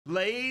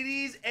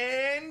Ladies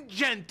and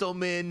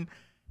gentlemen,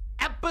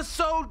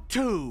 episode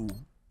 2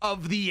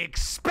 of The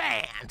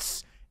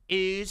Expanse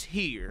is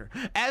here.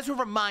 As a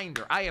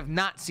reminder, I have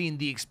not seen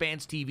The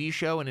Expanse TV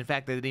show, and in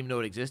fact, I didn't even know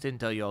it existed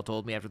until you all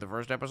told me after the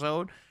first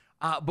episode.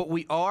 But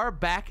we are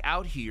back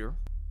out here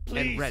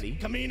and ready.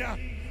 Kamina,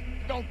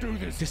 don't do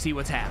this. To see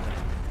what's happening.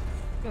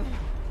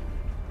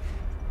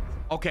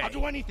 Okay. I'll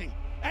do anything.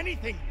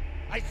 Anything.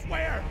 I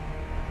swear.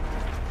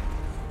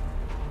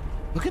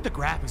 Look at the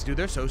graphics, dude.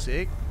 They're so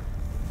sick.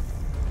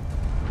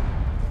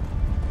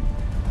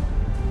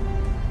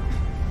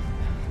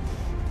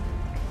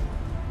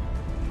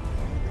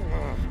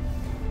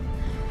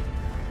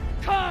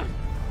 Come!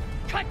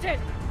 Cut it!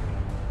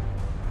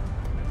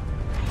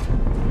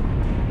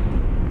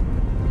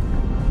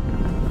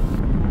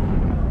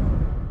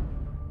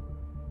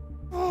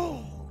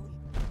 Oh,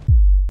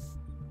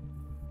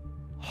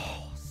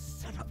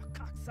 son of a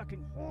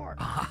cocksucking whore.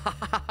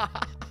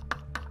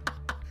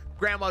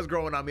 Grandma's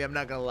growing on me, I'm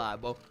not gonna lie,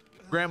 Bo.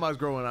 Grandma's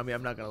growing on me,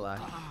 I'm not gonna lie.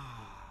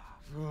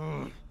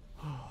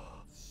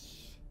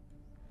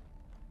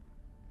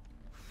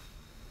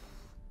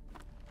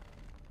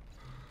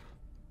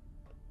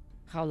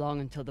 How long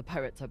until the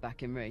pirates are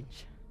back in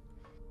range?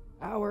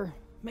 Hour,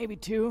 maybe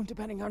 2,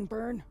 depending on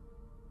burn.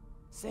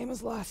 Same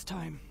as last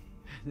time.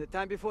 The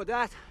time before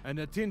that? And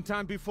the 10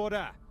 time before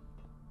that.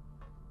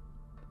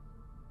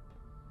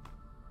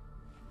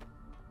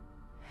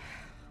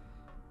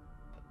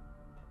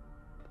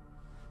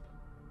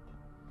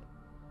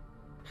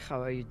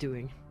 How are you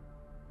doing?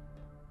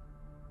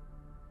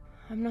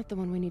 I'm not the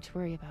one we need to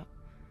worry about.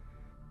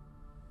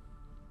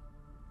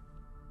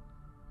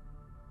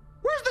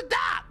 Where's the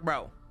doc,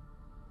 bro?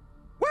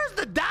 Where's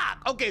the doc?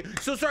 Okay,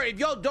 so sorry, if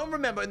y'all don't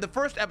remember, in the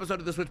first episode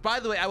of this, which by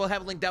the way, I will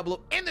have a link down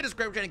below in the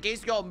description in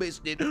case y'all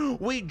missed it,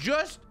 we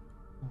just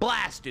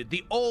blasted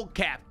the old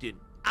captain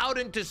out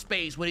into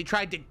space when he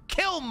tried to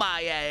kill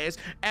my ass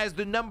as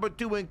the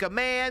 #2 in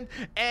command,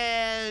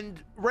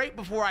 and right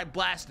before I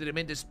blasted him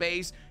into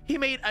space, he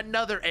made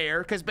another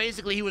error, because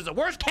basically he was the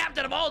worst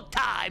captain of all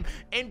time,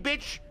 and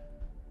bitch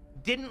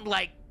didn't,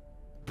 like,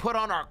 put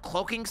on our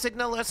cloaking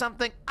signal or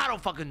something. I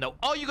don't fucking know.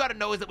 All you gotta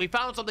know is that we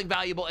found something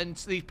valuable and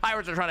these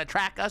pirates are trying to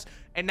track us,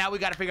 and now we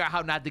gotta figure out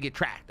how not to get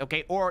tracked,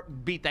 okay? Or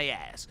beat their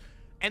ass.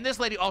 And this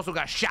lady also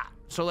got shot,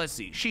 so let's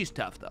see. She's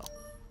tough, though.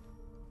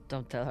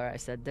 Don't tell her I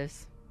said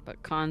this,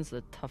 but Khan's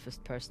the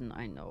toughest person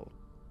I know.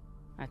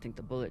 I think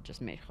the bullet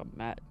just made her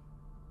mad.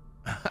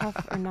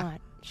 Tough or not,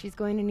 she's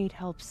going to need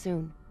help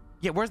soon.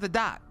 Yeah, where's the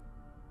doc?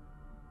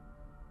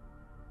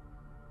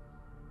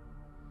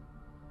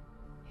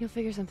 You'll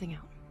figure something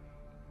out.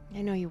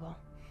 I know you will.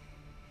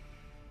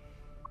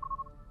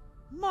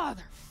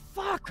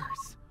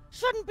 Motherfuckers!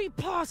 Shouldn't be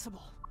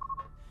possible.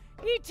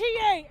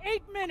 ETA,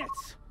 8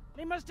 minutes.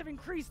 They must have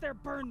increased their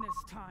burn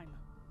this time.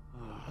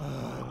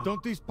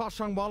 Don't these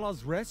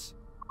Pashangwalas rest?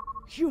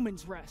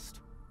 Humans rest.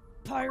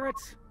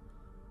 Pirates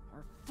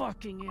are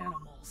fucking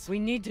animals. We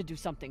need to do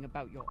something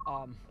about your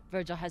arm.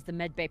 Virgil has the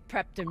medbay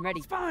prepped and ready.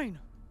 It's fine.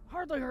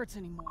 Hardly hurts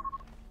anymore.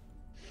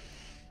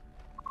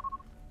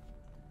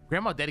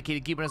 Grandma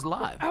dedicated keeping us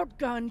alive. We're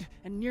outgunned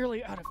and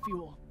nearly out of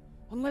fuel.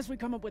 Unless we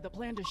come up with a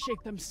plan to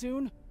shake them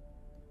soon,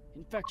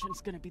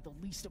 infection's gonna be the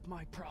least of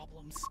my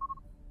problems.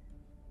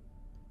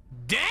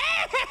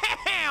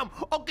 Damn!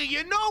 Okay,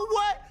 you know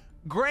what?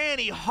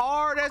 Granny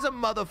hard as a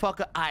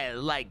motherfucker. I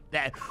like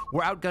that.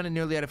 We're outgunned and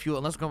nearly out of fuel.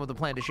 Unless we come up with a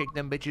plan to shake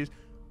them bitches.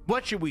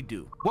 What should we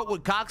do? What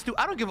would Cox do?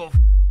 I don't give a f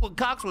what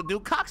Cox would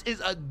do. Cox is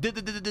a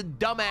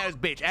dumbass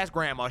bitch. Ask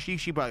Grandma. She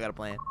probably got a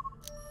plan.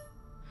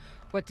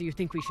 What do you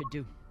think we should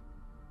do?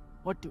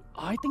 What do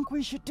I think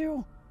we should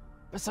do?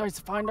 Besides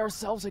find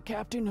ourselves a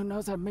captain who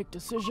knows how to make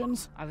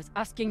decisions? I was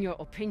asking your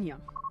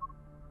opinion.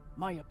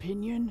 My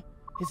opinion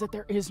is that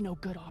there is no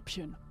good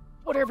option.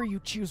 Whatever you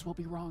choose will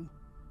be wrong.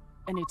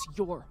 And it's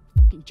your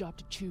fucking job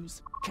to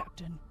choose,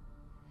 Captain.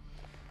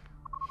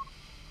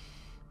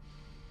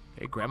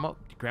 Hey, Grandma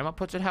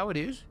puts it how it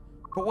is.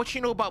 But what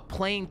you know about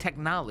plane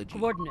technology?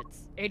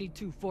 Coordinates,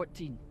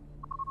 8214.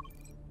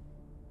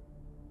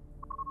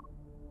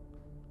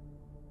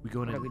 We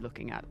going What in? are we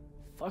looking at?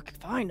 Fuck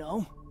if I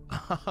know.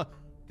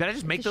 Did I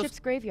just make It's the those? ship's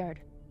graveyard.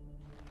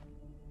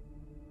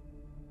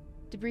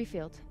 Debris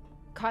field.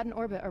 Caught in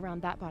orbit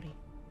around that body.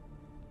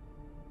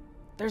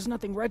 There's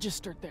nothing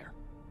registered there.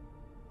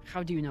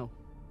 How do you know?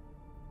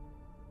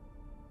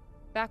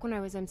 Back when I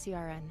was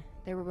MCRN,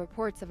 there were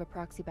reports of a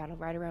proxy battle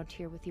right around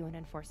here with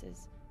UNN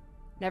forces.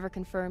 Never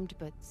confirmed,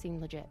 but seemed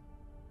legit.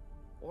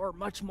 Or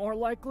much more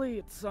likely,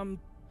 it's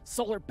some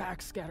solar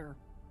backscatter,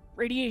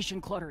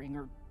 radiation cluttering,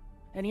 or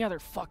any other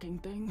fucking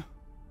thing.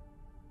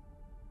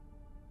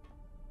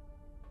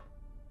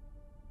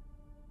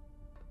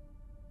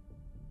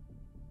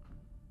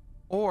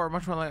 Or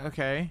much more like,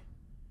 okay.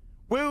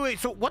 Wait.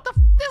 So what the f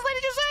this lady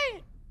just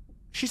say?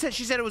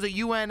 She said it was a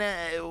UN.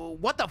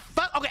 What the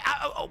fuck? Okay,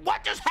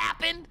 what just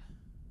happened?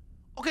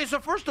 Okay,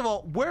 so first of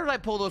all, where did I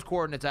pull those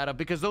coordinates out of?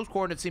 Because those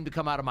coordinates seem to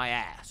come out of my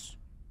ass.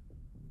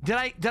 Did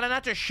I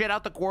not just shit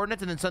out the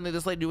coordinates and then suddenly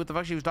this lady knew what the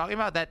fuck she was talking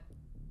about?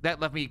 That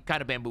left me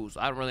kind of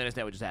bamboozled. I don't really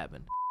understand what just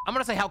happened. I'm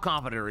gonna say, how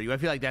confident are you? I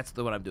feel like that's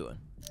what I'm doing.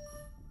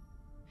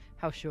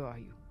 How sure are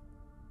you?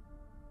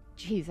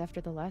 Geez,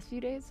 after the last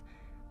few days,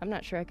 I'm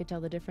not sure I could tell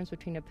the difference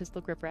between a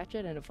pistol grip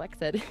ratchet and a flex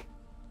head.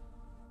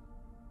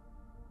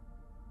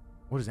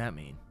 What does that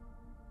mean?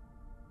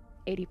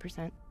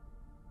 80%.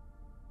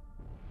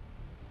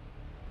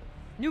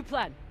 New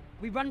plan.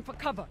 We run for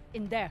cover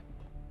in there.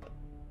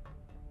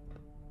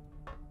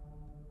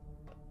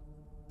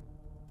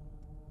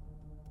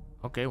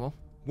 Okay, well.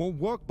 Won't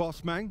work,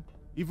 boss man.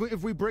 Even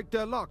if we break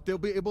their lock, they'll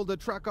be able to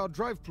track our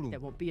drive plume. There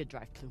won't be a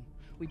drive plume.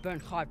 We burn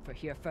hard for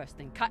here first,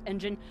 then cut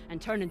engine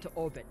and turn into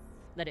orbit.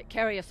 Let it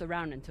carry us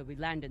around until we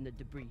land in the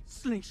debris.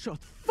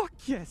 Slingshot, fuck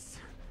yes!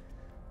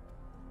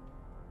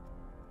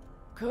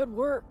 Could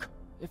work,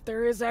 if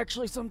there is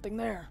actually something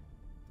there.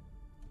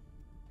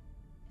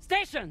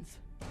 Stations!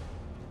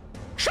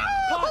 Shoo!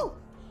 Paul,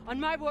 on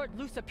my word,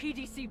 loose a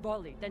PDC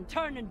volley, then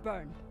turn and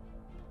burn.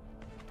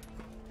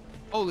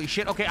 Holy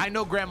shit. Okay, I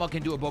know Grandma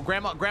can do it, but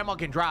Grandma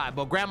can drive,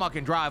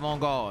 on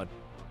God.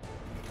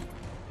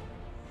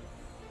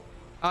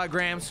 All right,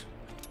 Grams.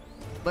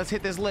 Let's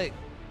hit this lick.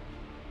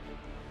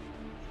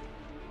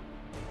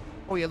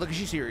 Oh yeah, look at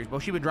she serious, bro.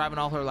 She been driving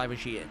all her life and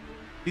shit.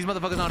 These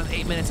motherfuckers on us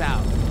 8 minutes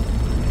out.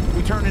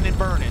 We turning and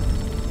burning.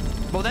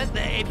 Well,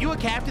 if you a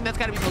captain, that's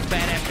gotta be the most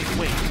badass thing.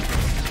 Wait.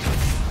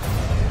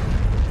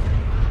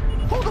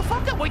 Hold the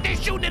fuck up. Wait, they're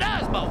shooting at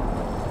us, bro.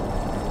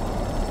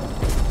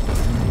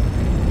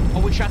 Oh,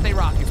 we shot their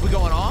rockets. We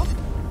going off?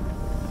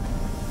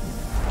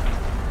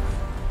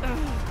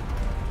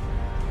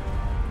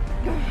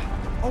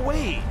 Oh,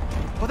 wait.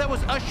 Oh, that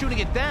was us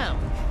shooting at them.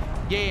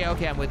 Yeah,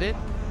 okay, I'm with it.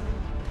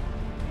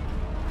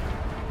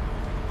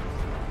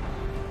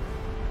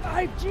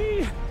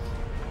 5G!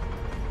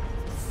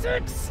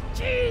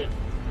 6G!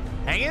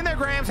 Hang in there,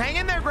 Grams. Hang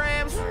in there,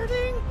 Grams.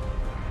 Starting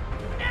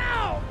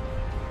now!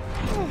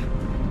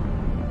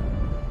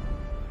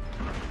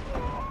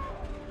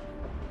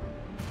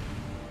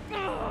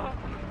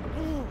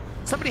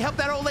 Somebody help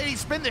that old lady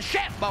spin the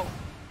ship, Bo.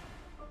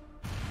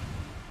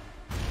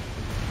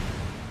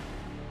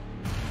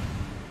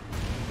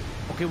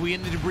 Okay, we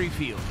in the debris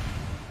field.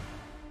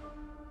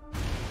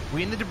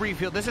 We in the debris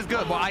field. This is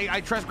good. Well,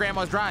 I trust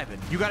Grandma's driving.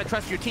 You gotta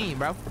trust your team,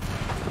 bro.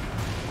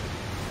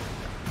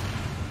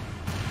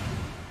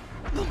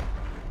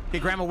 Okay,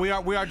 Grandma, we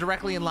are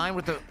directly in line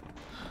with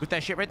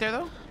that shit right there,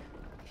 though.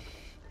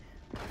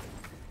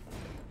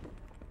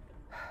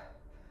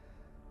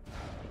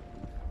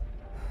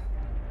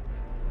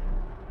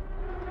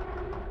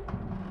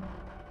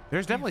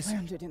 There's definitely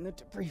landed in the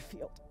debris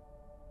field.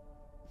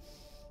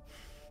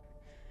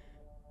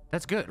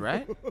 That's good,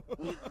 right?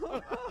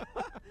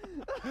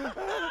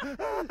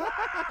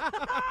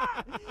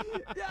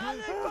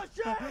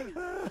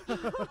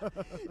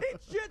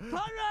 It's shit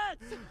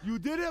pirates! You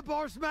did it,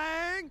 boss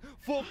man!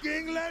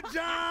 Fucking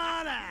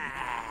legend!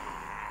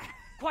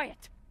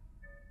 Quiet!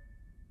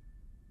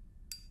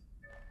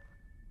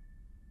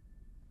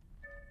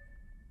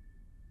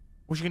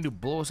 What you gonna do?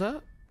 Blow us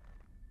up?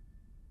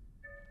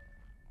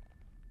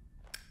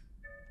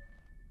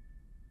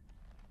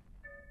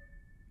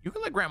 You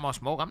can let Grandma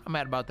smoke. I'm not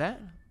mad about that.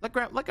 Let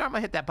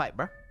Grandma hit that pipe,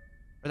 bro.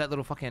 Or that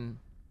little fucking.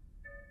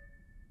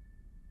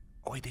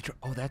 Oh wait,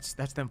 oh, that's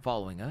them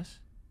following us.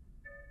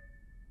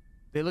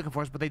 They looking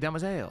for us, but they dumb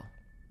as hell.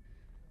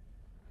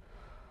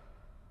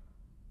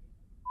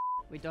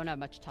 We don't have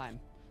much time.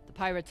 The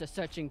pirates are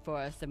searching for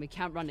us, and we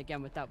can't run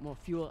again without more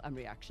fuel and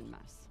reaction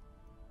mass.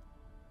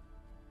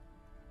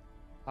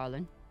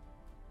 Arlen?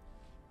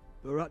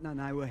 Baratna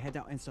and I will head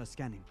out and start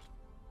scanning.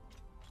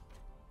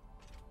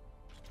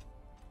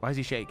 Why is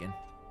he shaking?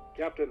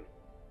 Captain,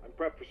 I'm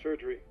prepped for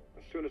surgery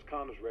as soon as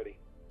Khan is ready.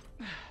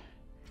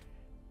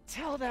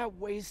 Tell that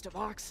waste of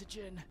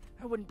oxygen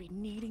I wouldn't be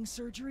needing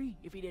surgery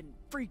if he didn't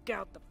freak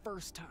out the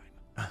first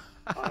time.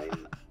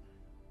 I'm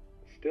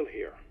still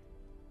here.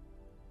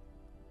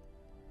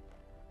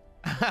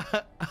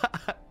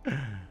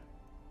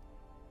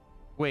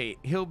 Wait,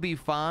 he'll be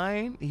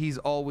fine? He's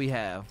all we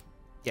have.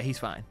 Yeah, he's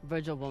fine.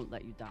 Virgil won't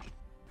let you down.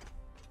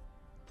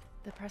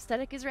 The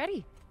prosthetic is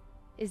ready.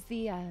 Is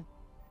the,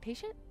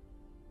 patient?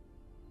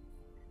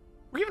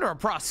 We're giving her a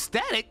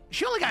prosthetic?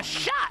 She only got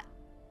shot!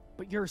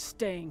 But you're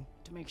staying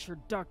to make sure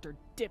Dr.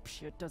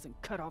 Dipshit doesn't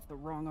cut off the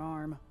wrong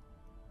arm.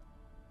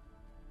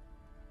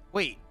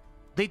 Wait,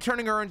 they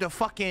turning her into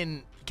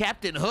fucking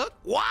Captain Hook?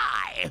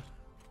 Why?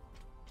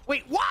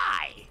 Wait,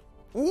 why?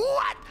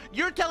 What?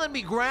 You're telling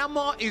me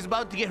Grandma is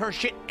about to get her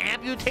shit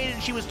amputated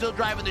and she was still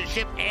driving the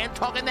ship and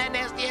talking that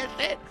nasty ass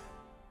shit?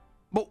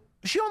 But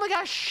she only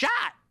got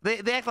shot. They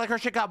act like her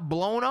shit got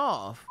blown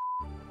off.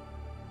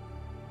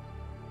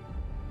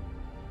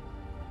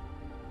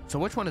 So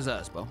which one is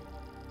us, Bo?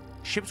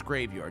 Ship's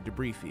graveyard,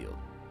 debris field.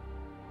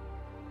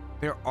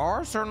 There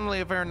are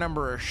certainly a fair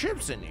number of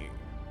ships in here.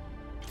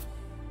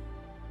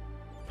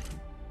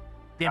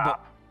 Damn, Bo.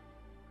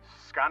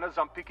 Scanners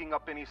aren't picking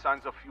up any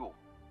signs of fuel.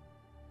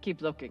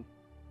 Keep looking.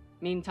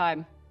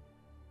 Meantime,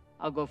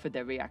 I'll go for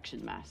their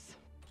reaction mass.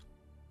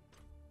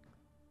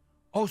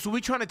 Oh, so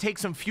we trying to take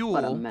some fuel.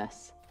 What a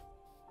mess.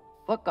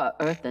 What got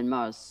Earth and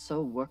Mars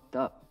so worked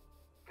up?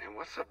 And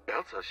what's a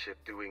Belter ship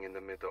doing in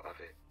the middle of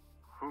it?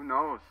 Who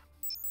knows?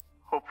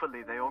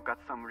 Hopefully they all got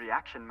some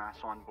reaction mass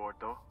on board,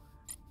 though.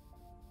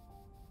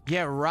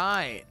 Yeah,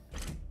 right.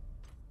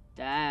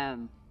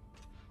 Damn.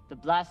 The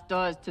blast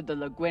doors to the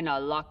lagoon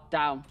are locked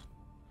down.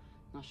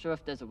 Not sure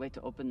if there's a way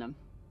to open them.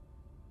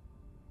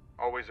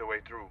 Always a way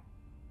through,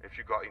 if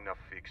you got enough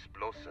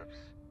explosives.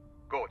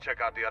 Go, check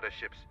out the other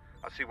ships.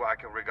 I'll see what I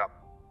can rig up.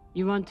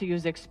 You want to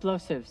use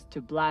explosives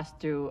to blast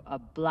through a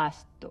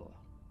blast door.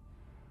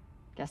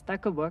 Guess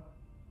that could work.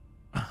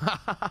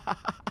 I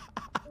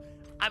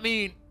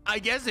mean, I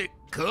guess it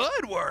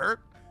could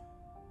work.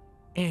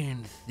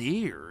 In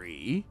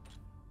theory.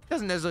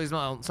 Doesn't necessarily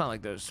sound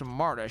like the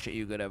smartest shit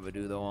you could ever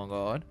do, though, on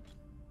God.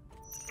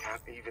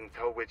 Can't even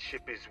tell which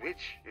ship is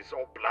which. It's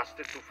all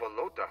blasted to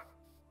Falota.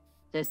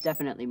 There's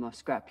definitely more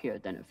scrap here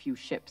than a few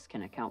ships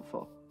can account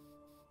for.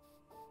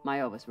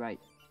 Maya was right.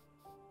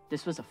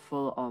 This was a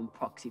full-on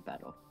proxy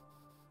battle.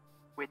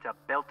 With a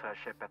Belter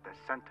ship at the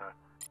center.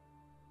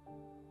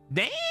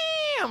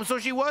 Damn! So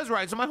she was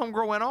right. So my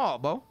homegirl went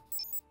off, Bo.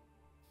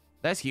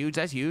 That's huge.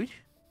 That's huge.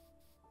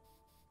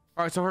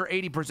 All right, so her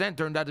 80%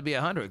 turned out to be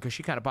 100 because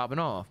she kind of popping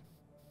off.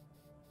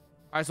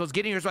 All right, so it's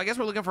getting here. So I guess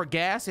we're looking for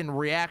gas and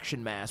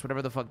reaction mass,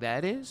 whatever the fuck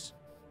that is.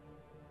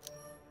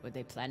 Were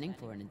they planning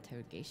for an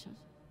interrogation?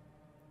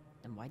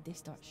 Then why'd they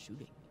start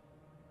shooting?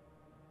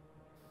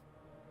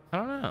 I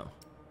don't know.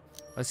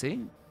 Let's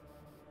see.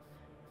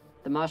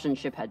 The Martian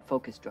ship had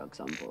focus drugs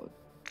on board.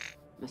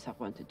 Must have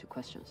wanted to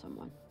question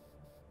someone.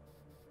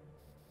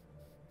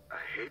 I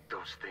hate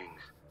those things.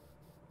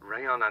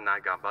 Rayon and I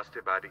got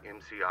busted by the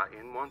MCI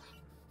in once.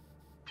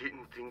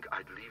 Didn't think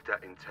I'd leave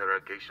that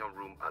interrogation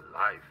room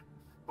alive.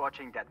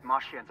 Watching that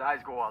Martian's eyes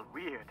go all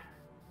weird.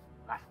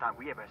 Last time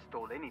we ever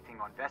stole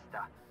anything on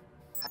Vesta.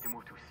 Had to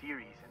move to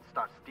Ceres and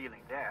start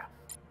stealing there.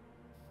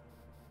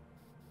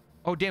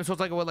 Oh, damn. So it's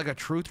like, what, like a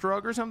truth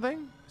drug or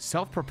something?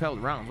 Self-propelled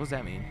rounds. What's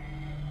that mean?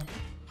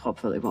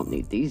 Hopefully won't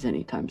need these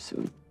anytime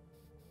soon.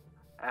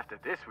 After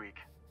this week,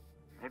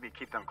 maybe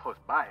keep them close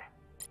by.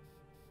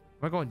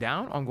 Am I going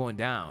down? I'm going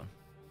down.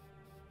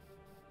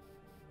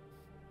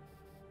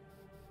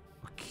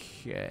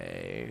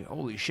 Okay.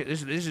 Holy shit.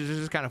 This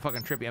is kind of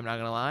fucking trippy. I'm not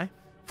gonna lie.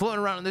 Floating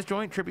around in this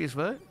joint, trippy as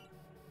fuck.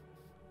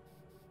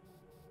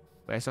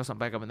 Wait, I saw something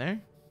back up in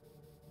there.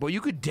 Boy, you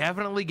could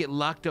definitely get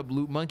locked up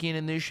loot monkeying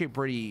in this shit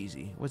pretty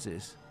easy. What's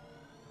this?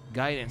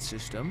 Guidance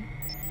system.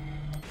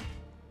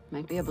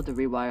 Might be able to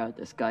rewire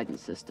this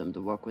guidance system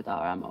to work with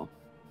our ammo.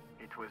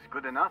 It was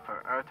good enough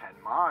for Earth and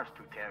Mars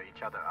to tear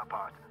each other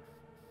apart.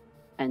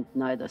 And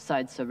neither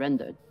side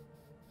surrendered,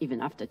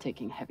 even after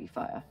taking heavy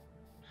fire.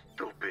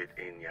 Stupid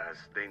Inyas.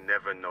 They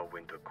never know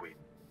when to quit.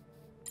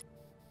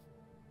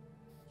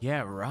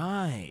 Yeah,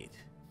 right.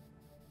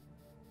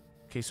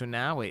 Okay, so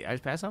now, wait, I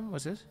just passed something?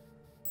 What's this?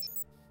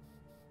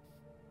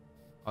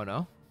 Oh,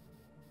 no?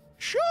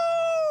 Shoo!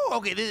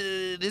 Okay,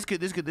 this could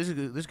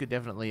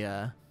definitely,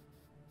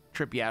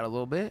 trip you out a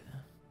little bit.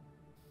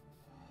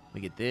 Let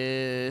me get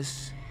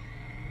this.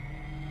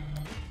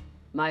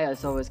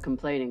 Maya's always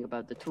complaining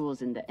about the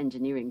tools in the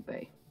engineering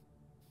bay.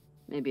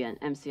 Maybe an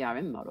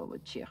MCRM model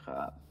would cheer her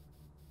up.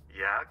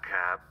 Yeah,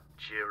 Cap.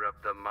 Cheer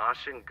up the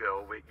Martian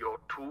girl with your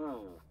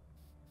tool.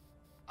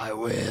 I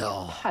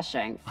will.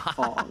 Hashang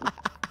Fong.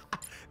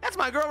 That's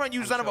my girlfriend,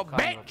 you son of a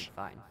bitch!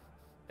 Fine,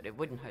 but it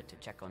wouldn't hurt to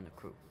check on the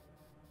crew.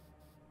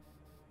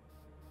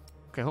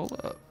 Okay, hold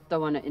up.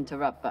 Don't want to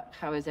interrupt, but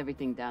how is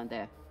everything down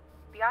there?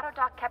 The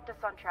autodoc kept us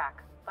on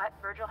track, but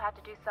Virgil had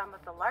to do some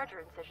of the larger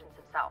incisions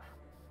himself.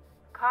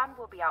 Khan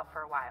will be out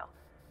for a while.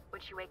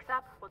 When she wakes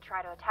up, we'll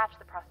try to attach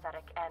the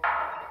prosthetic and...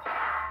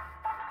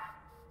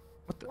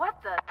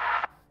 What the?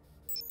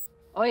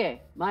 Oh yeah,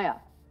 Maya.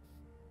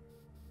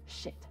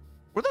 Shit.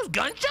 Were those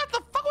gunshots?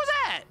 The fuck was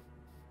that?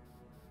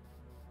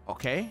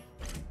 Okay.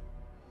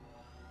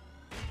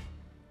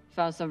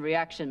 Found some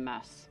reaction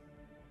mass.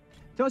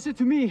 Toss it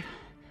to me.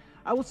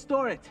 I will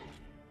store it.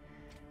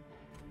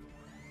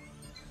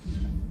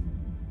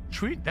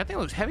 Sweet. That thing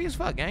looks heavy as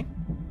fuck, gang.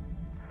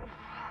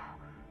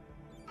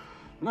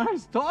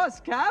 Nice toss,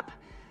 Cap.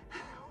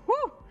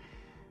 Woo!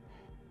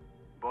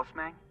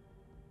 Bossman,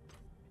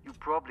 you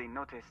probably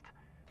noticed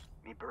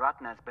me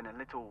Baratna's been a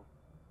little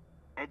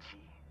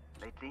edgy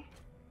lately.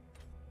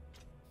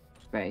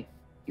 Ray,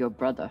 your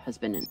brother has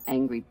been an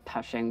angry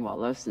Pashang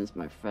Wallow since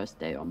my first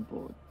day on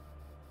board.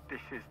 This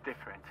is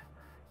different.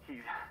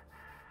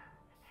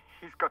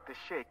 He's got the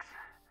shakes.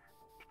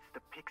 It's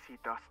the pixie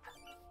dust.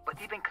 But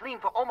he's been clean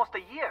for almost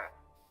a year.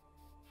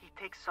 He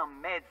takes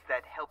some meds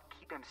that help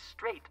keep him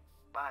straight,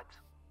 but...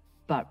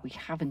 But we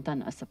haven't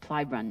done a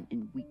supply run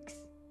in weeks.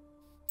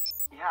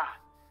 Yeah.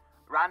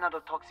 Ran out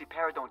of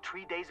toxiperidone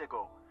 3 days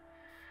ago.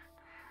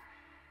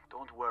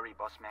 Don't worry,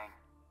 boss man.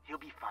 He'll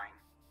be fine.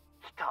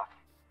 He's tough.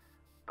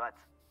 But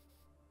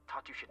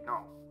thought you should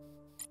know.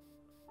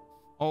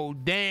 Oh,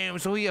 damn.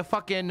 So he a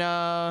fucking,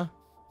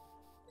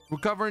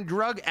 recovering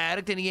drug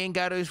addict and he ain't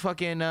got his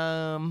fucking,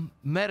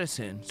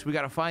 medicine. So we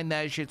gotta find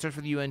that shit. Search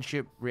for the UN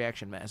ship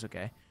reaction mass.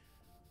 Okay.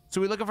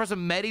 So we're looking for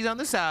some medis on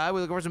the side.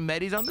 We're looking for some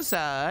medis on the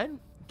side.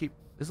 Keep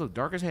this look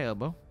dark as hell,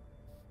 bro.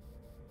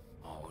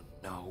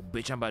 Oh,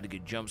 bitch, I'm about to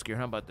get jump scared.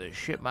 I'm about to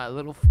shit my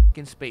little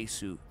fucking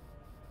spacesuit.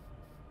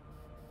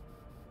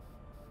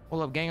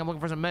 Hold up, gang. I'm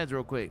looking for some meds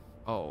real quick.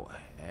 Oh,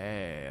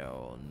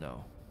 hell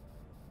no.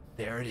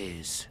 There it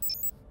is.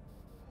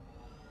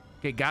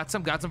 Okay, got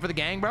some for the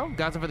gang, bro?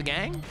 Got some for the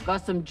gang?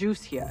 Got some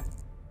juice here.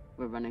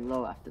 We're running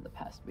low after the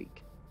past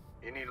week.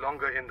 Any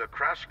longer in the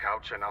crash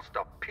couch and I'll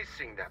stop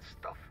pissing that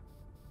stuff.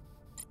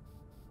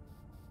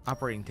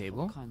 Operating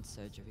table. Khan's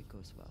surgery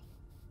goes well.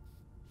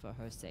 For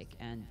her sake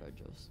and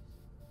Virgil's.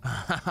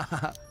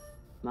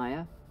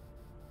 Maya?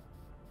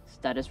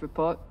 Status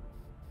report?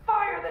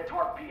 Fire the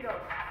torpedoes!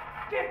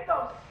 Give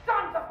those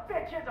sons of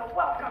bitches a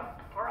welcome,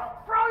 or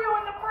I'll throw you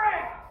in the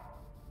brig!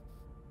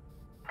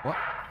 What?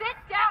 Sit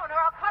down or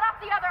I'll cut off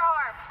the other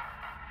arm!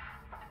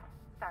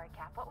 Sorry,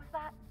 Cap, what was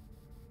that?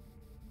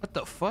 What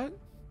the fuck?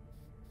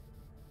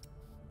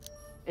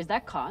 Is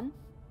that Khan?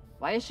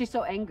 Why is she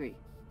so angry?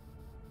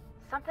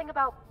 Something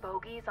about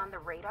bogeys on the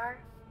radar?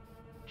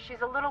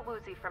 She's a little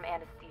woozy from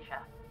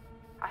anesthesia.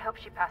 I hope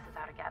she passes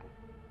out again.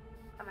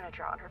 I'm gonna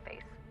draw on her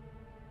face.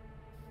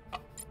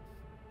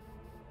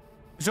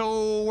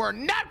 So we're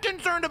not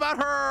concerned about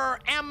her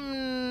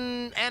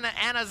anesthesia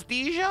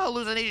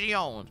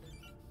hallucinations.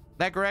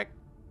 That correct?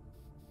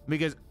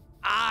 Because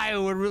I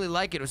would really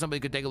like it if somebody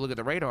could take a look at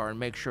the radar and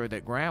make sure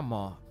that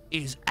Grandma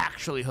is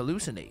actually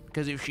hallucinating.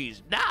 Because if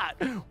she's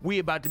not, we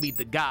about to meet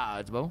the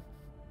gods, bro.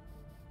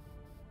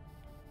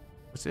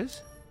 What's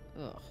this?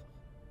 Ugh.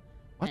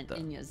 What and the?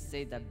 Inyas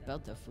say that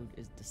Belter food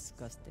is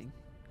disgusting.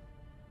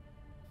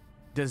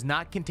 Does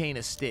not contain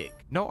a stick.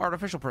 No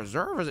artificial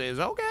preservatives.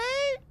 Okay.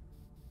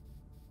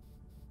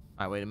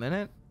 All right, wait a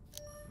minute.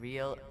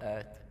 Real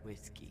Earth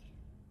whiskey.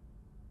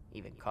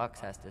 Even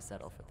Cox has to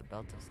settle for the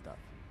Belter stuff.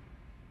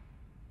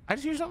 I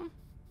just hear something?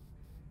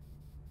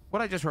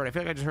 What I just heard? I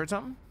feel like I just heard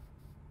something.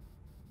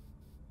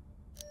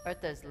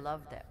 Earthers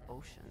love their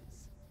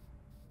oceans.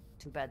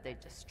 Too bad they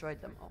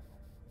destroyed them all.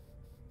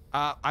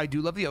 I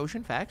do love the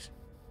ocean, facts.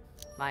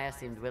 Maya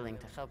seemed willing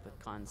to help with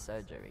Khan's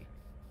surgery.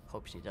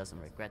 Hope she doesn't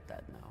regret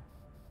that now.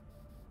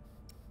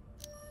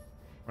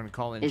 We're gonna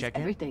call in Is check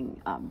in.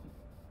 everything,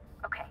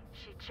 Okay,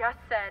 she just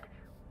said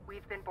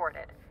we've been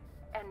boarded.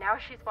 And now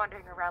she's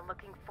wandering around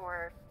looking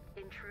for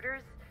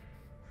intruders.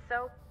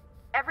 So,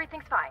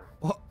 everything's fine.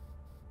 What?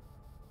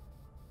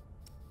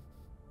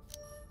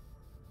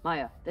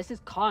 Maya, this is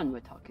Khan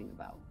we're talking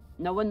about.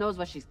 No one knows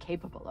what she's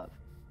capable of.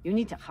 You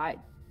need to hide.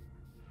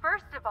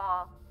 First of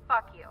all,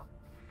 fuck you.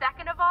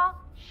 Second of all,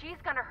 she's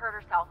gonna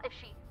hurt herself if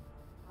she...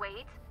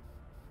 Wait.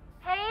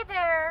 Hey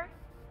there.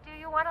 Do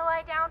you want to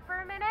lie down for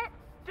a minute?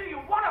 Do you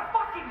want to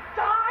fucking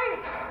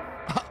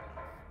die?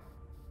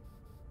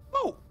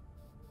 Oh.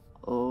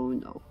 Oh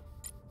no.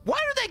 Why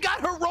do they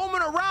got her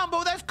roaming around,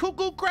 bro? That's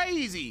cuckoo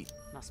crazy.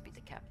 Must be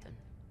the captain.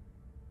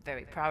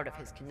 Very proud of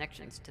his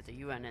connections to the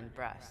UN and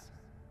brass.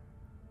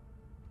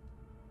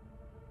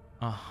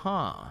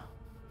 Uh-huh.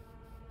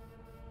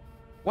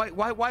 Why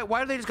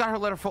do they just got her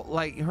let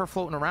her her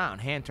floating around?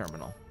 Hand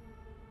terminal.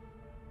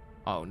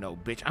 Oh no,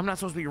 bitch. I'm not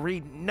supposed to be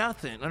reading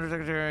nothing.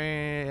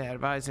 Undersecretary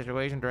advised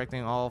situation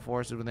directing all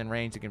forces within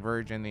range to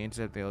converge and the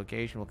intercept the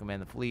location will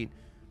command the fleet.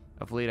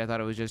 A fleet, I thought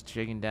it was just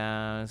shaking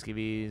down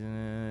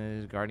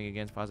skivvies, guarding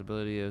against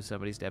possibility of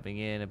somebody stepping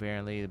in.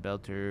 Apparently the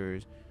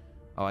Belters.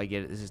 Oh, I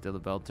get it. This is still the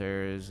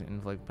Belters.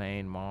 Inflict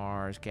pain,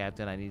 Mars,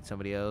 Captain. I need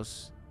somebody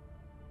else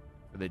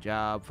for the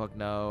job. Fuck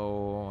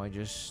no. I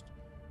just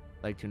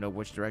like to know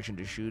which direction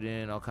to shoot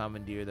in. I'll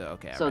commandeer the...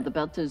 Okay, So right. the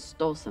Belters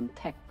stole some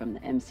tech from the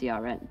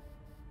MCRN.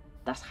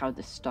 That's how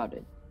this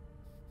started.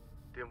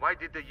 Then why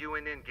did the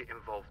UNN get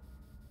involved?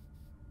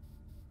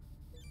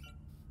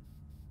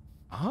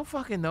 I don't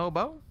fucking know,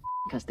 bro.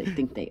 Because they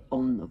think they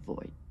own the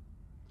void.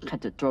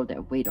 Had to throw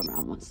their weight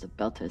around once the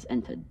Belters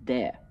entered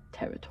their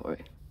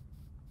territory.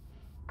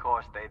 Of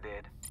course they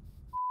did.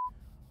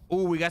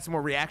 Ooh, we got some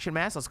more reaction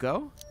mass. Let's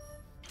go.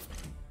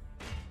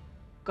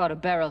 Got a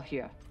barrel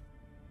here.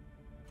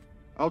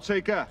 I'll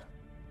take that.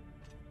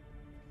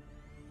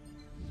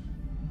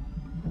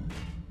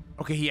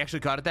 Okay, he actually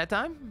caught it that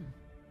time?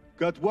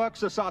 Good work,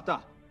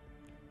 Sasata.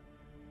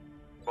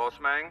 Boss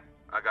man,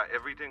 I got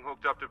everything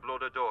hooked up to blow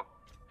the door.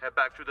 Head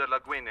back to the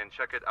lagoon and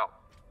check it out.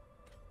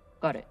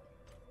 Got it.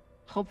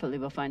 Hopefully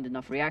we'll find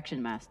enough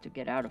reaction mass to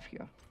get out of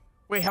here.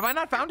 Wait, have I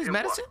not found his Then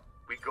what? medicine?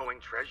 We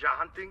going treasure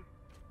hunting?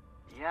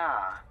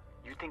 Yeah.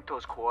 You think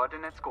those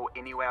coordinates go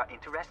anywhere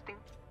interesting?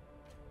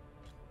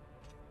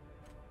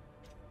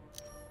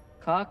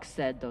 Cox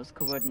said those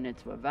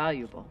coordinates were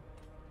valuable.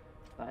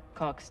 But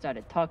Cox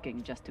started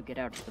talking just to get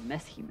out of the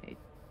mess he made.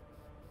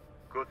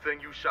 Good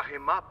thing you shut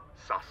him up,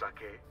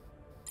 Sasake.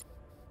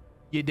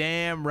 You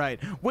damn right.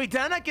 Wait,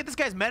 did I not get this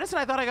guy's medicine?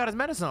 I thought I got his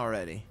medicine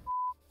already.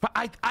 But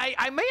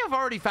I may have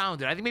already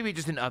found it. I think maybe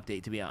just an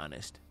update, to be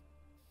honest.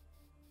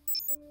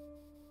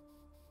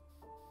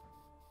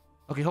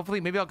 Okay,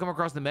 hopefully, maybe I'll come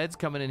across the meds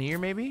coming in here,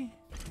 maybe?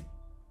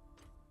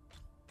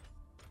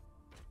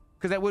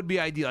 Because that would be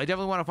ideal. I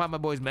definitely want to find my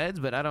boy's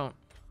meds, but I don't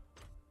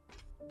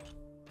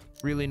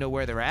really know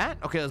where they're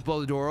at. Okay, let's blow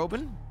the door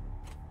open.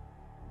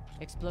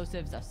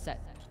 Explosives are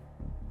set.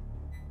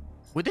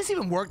 Would this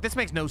even work? This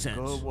makes no sense.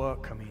 Good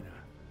work, Kamina.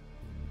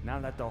 Now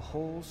let the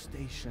whole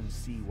station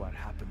see what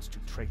happens to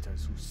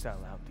traitors who sell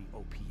out the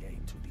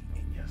OPA to the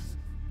Inyas.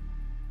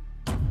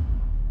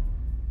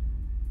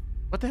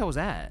 What the hell was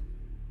that?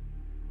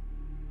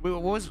 Wait,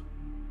 what was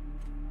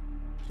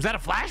that a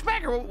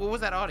flashback or what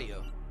was that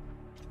audio?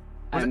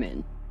 I'm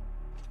in.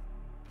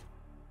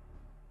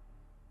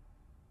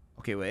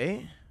 Okay,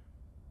 wait.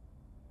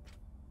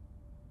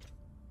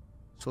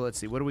 So let's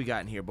see. What do we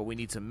got in here? But we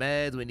need some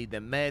meds. We need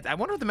them meds. I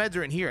wonder if the meds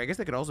are in here. I guess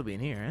they could also be in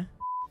here,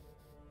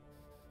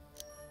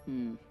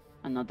 huh?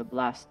 Another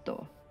blast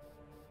door.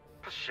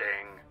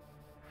 Pashang.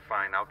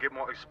 Fine, I'll get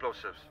more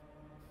explosives.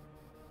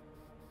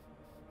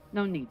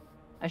 No need.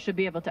 I should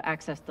be able to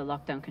access the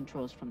lockdown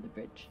controls from the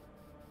bridge.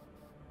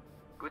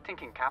 Good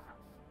thinking, Cap.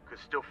 Could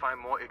still find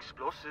more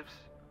explosives.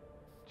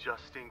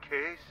 Just in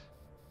case.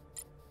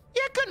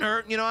 Yeah, it couldn't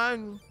hurt. You know, I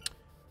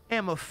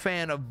am a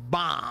fan of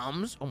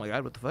bombs. Oh my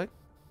god, what the fuck?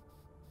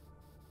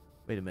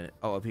 Wait a minute.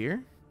 Oh, up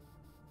here?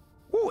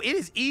 Ooh, it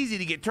is easy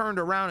to get turned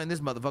around in this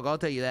motherfucker, I'll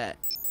tell you that.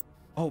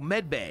 Oh,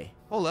 med bay.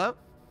 Hold up.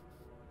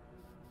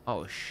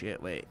 Oh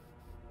shit, wait.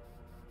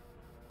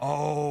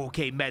 Oh,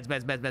 okay,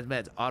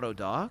 meds. Auto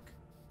dock.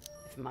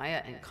 If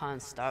Maya and Khan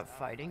start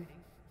fighting,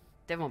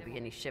 there won't be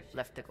any ship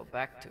left to go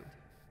back to.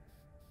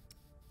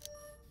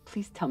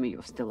 Please tell me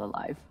you're still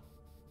alive.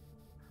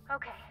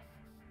 Okay.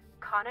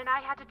 Khan and I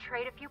had to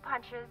trade a few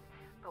punches,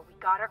 but we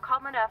got her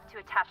calm enough to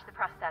attach the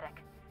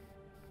prosthetic.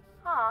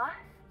 Aw,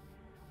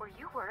 were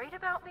you worried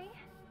about me?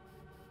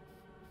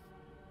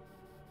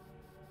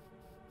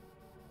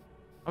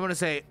 I'm gonna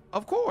say,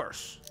 of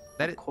course.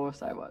 Of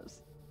course I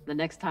was. The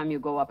next time you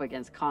go up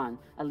against Khan,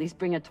 at least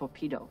bring a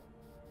torpedo.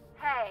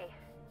 Hey,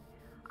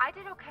 I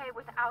did okay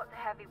without the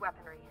heavy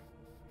weaponry.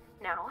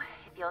 Now,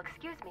 if you'll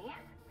excuse me,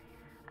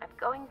 I'm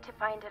going to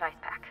find an ice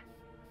pack.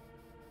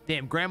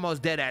 Damn, Grandma's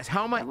dead ass.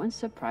 How am I? That went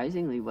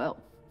surprisingly well.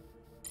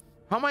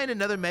 How am I in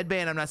another med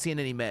bay and I'm not seeing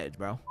any meds,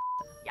 bro?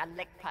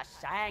 Yalek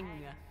Pashang.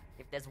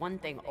 If there's one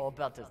thing all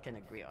belters can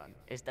agree on,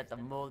 is that the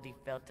moldy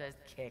filters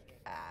kick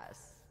ass.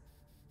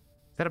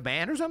 Is that a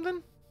band or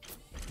something?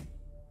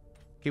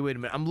 Okay, wait a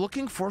minute. I'm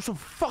looking for some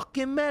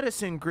fucking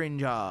medicine,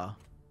 Grinjaw.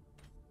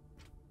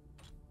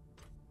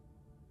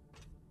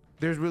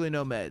 There's really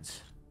no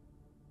meds.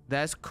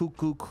 That's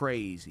cuckoo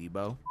crazy,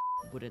 bro.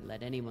 Wouldn't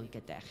let anyone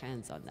get their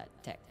hands on that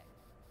tech.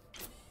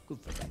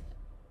 Good for them.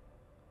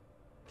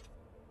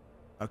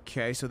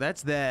 Okay, so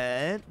that's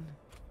that.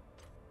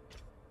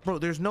 Bro,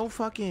 there's no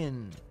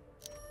fucking...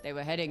 They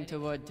were heading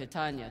toward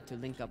Titania to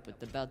link up with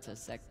the Belter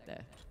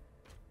sector.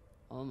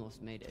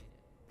 Almost made it.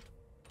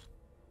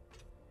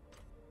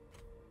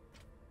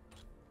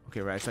 Okay,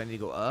 right, so I need to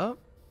go up.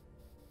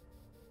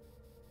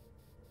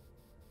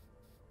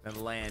 And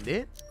land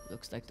it.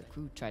 Looks like the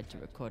crew tried to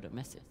record a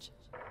message.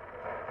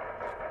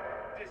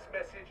 This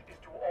message is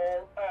to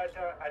all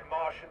Earther and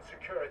Martian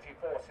security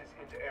forces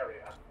in the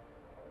area.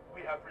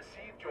 We have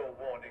received your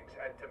warnings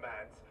and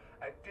demands,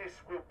 and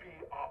this will be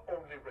our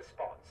only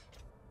response.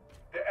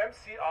 The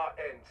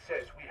MCRN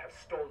says we have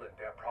stolen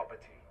their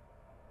property.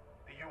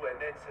 The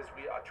UNN says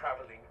we are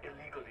traveling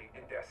illegally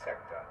in their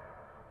sector.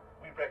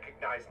 We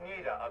recognize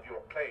neither of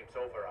your claims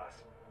over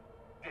us.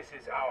 This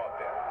is our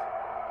belt.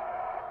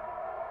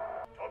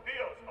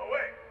 Torpedoes,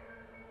 away!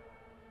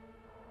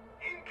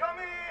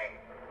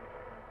 Incoming!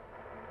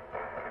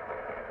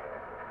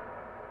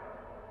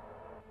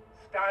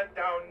 Stand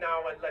down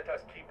now and let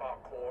us keep our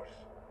course.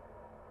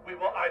 We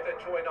will either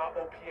join our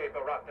OPA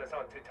Baratnas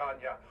on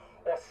Titania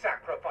or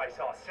sacrifice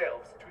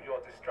ourselves to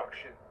your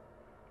destruction.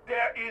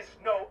 There is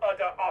no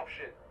other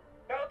option.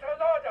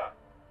 Beltalada!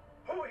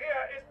 Who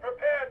here is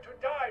prepared to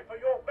die for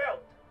your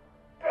belt?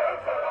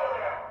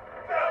 Beltalada!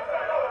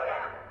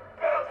 Beltalada!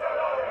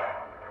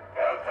 Beltalada!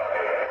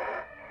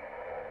 Beltalada!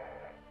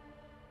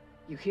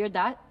 You hear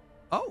that?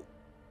 Oh.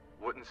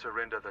 Wouldn't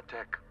surrender the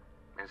tech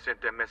and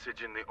sent their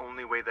message in the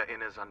only way the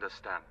Inners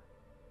understand.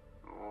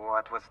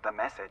 What was the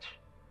message?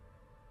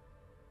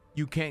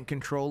 You can't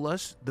control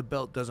us. The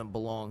belt doesn't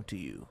belong to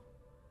you.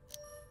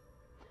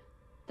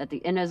 That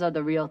the Inners are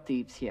the real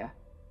thieves here.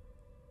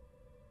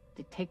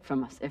 They take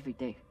from us every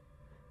day.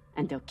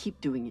 And they'll keep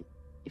doing it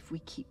if we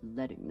keep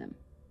letting them.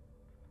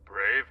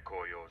 Brave,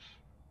 Koyos.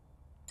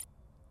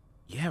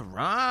 Yeah,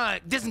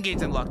 right. Disengage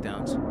them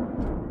lockdowns.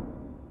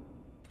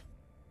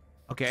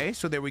 Okay,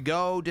 so there we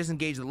go.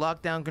 Disengage the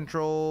lockdown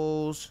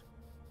controls.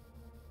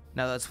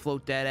 Now let's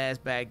float that ass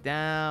back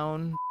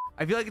down.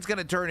 I feel like it's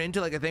gonna turn into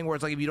like a thing where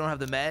it's like if you don't have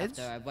the meds.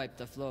 After I wiped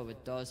the floor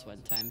with Dawes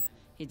one time,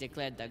 he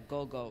declared that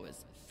Go-Go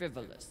was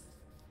frivolous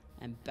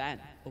and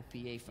banned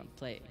OPA from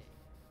playing.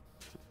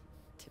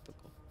 Typical.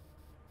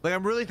 Like,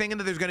 I'm really thinking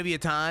that there's gonna be a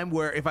time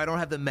where if I don't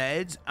have the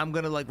meds, I'm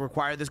gonna like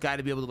require this guy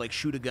to be able to like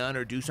shoot a gun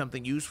or do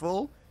something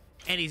useful,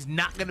 and he's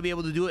not gonna be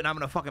able to do it, and I'm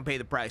gonna fucking pay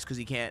the price because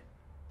he can't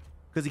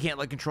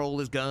like control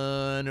his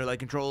gun or like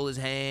control his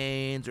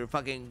hands or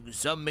fucking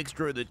some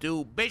mixture of the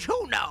two. Bitch,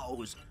 who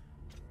knows?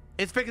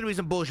 It's freaking to be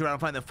some bullshit. I don't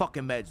find the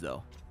fucking meds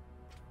though.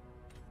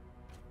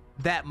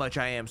 That much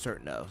I am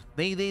certain of.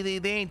 They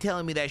ain't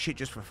telling me that shit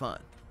just for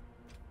fun.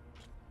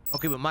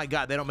 Okay, but my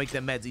God, they don't make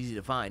them meds easy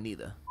to find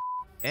either.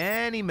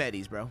 Any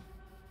medis, bro.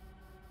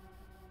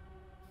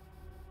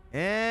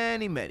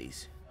 Any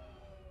medis.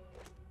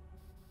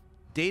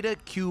 Data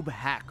cube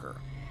hacker.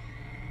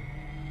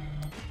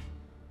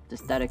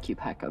 This data cube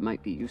hacker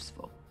might be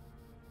useful.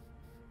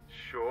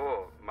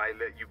 Sure, might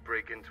let you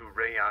break into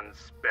Rayon's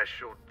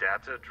special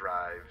data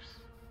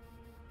drives.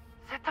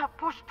 Set up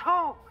push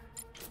 2.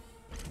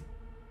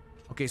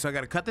 Okay, so I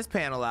gotta cut this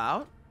panel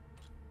out.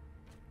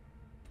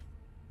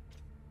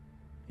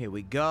 Here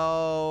we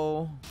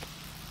go.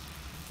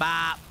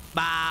 Bop,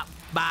 bop,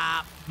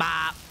 bop,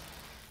 bop.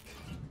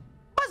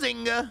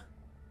 Buzzinga.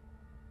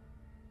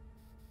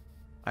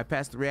 I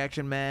passed the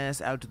reaction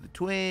mass out to the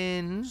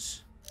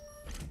twins.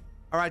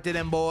 All right, to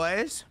them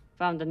boys.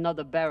 Found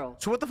another barrel.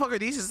 So what the fuck are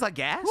these? Is this like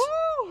gas?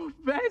 Woo!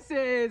 This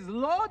is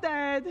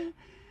loaded!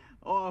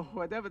 Or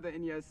whatever the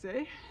Indians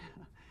say.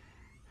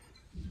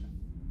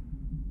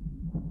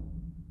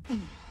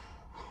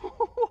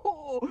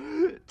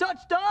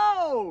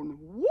 Touchdown!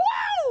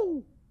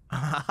 Woo!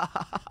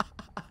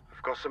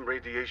 I've got some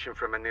radiation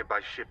from a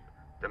nearby ship,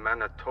 the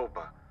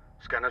Manitoba.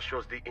 Scanner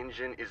shows the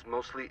engine is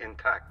mostly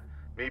intact.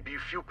 Maybe a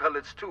few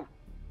pellets too.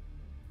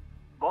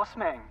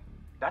 Bossman,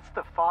 that's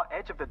the far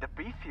edge of the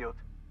debris field.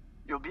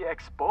 You'll be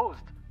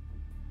exposed.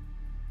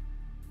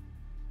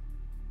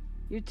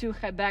 You two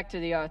head back to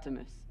the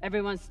Artemis.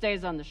 Everyone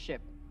stays on the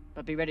ship,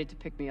 but be ready to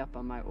pick me up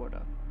on my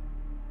order.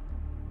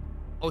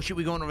 Oh shit,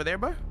 we going over there,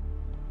 bro?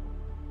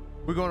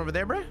 We going over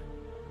there, bro?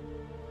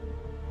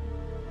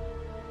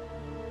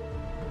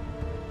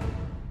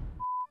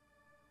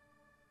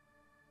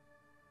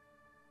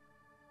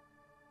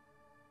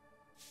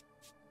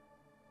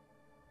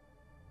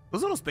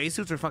 Those little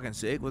spacesuits are fucking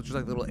sick with just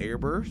like little air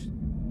bursts.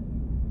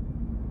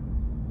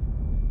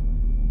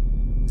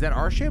 Is that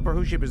our ship or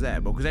whose ship is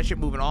that, bro? Because that ship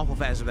moving awful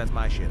fast if that's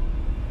my ship.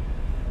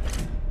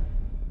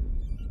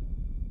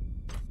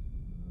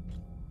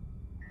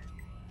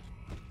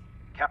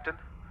 Captain,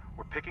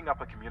 we're picking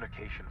up a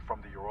communication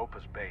from the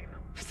Europa's Bane.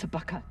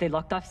 Sabaka, they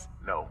locked us?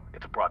 No,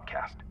 it's a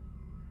broadcast.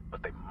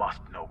 But they must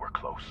know we're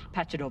close.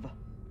 Patch it over.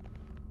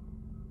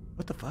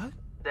 What the fuck?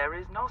 There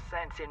is no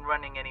sense in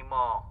running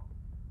anymore.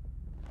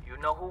 You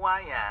know who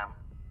I am,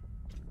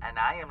 and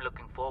I am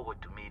looking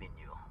forward to meeting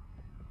you.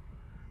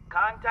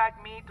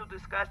 Contact me to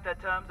discuss the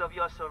terms of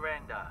your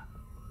surrender.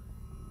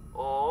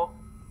 Or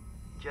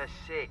just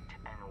sit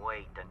and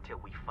wait until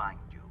we find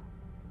you.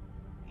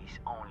 It's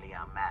only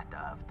a matter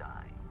of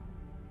time.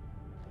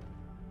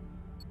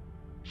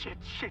 Shit.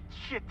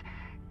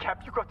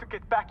 Cap, you got to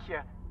get back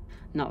here.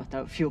 Not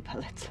without fuel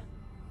pellets.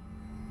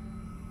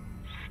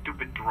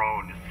 Stupid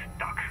drone is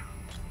stuck.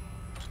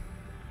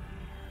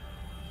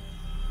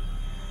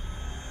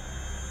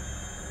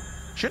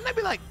 Shouldn't I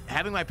be like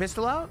having my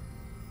pistol out?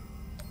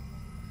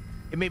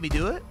 It made me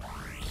do it.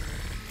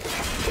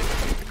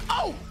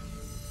 Oh!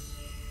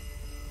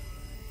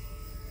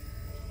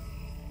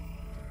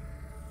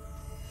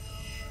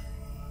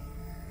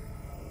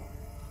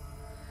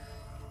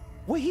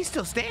 Wait, he's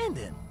still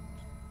standing.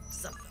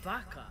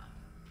 Sabaka.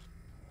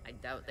 I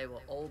doubt they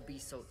will all be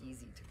so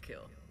easy to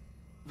kill.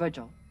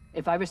 Virgil,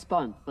 if I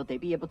respond, will they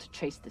be able to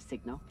trace the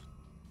signal?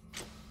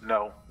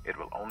 No, it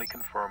will only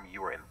confirm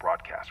you are in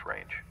broadcast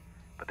range.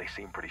 But they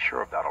seem pretty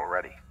sure of that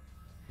already.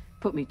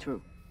 Put me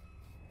through.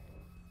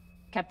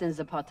 Captain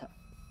Zapata,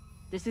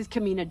 this is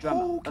Kamina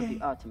Drummer of the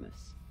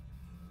Artemis.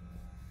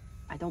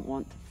 I don't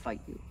want to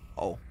fight you.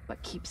 Oh.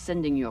 But keep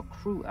sending your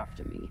crew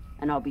after me,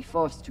 and I'll be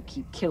forced to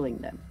keep killing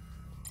them.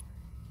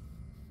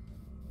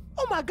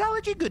 Oh my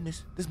golly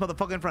goodness. This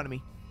motherfucker in front of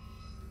me.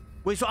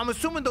 Wait, so I'm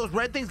assuming those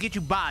red things get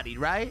you bodied,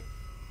 right?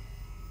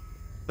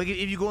 Like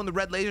if you go in the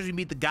red lasers, you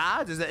meet the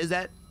gods? Is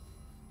that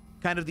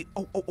kind of the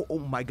oh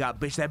my God,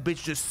 bitch! That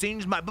bitch just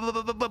singed my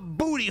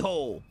booty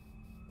hole.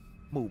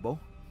 Move, bo.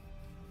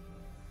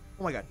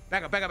 Oh my God!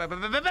 Back up,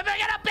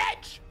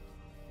 bitch!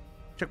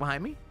 Check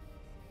behind me.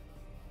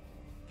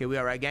 Okay, we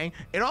all right, gang.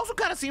 It also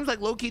kind of seems like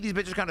low key these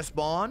bitches kind of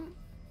spawn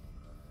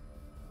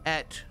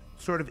at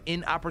sort of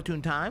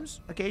inopportune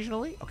times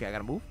occasionally. Okay, I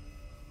gotta move.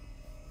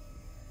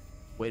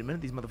 Wait a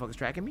minute, these motherfuckers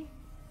tracking me.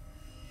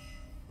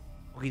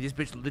 Okay, this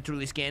bitch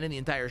literally scanning the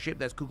entire ship.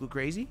 That's cuckoo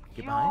crazy.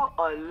 Get behind.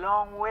 You're a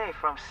long way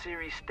from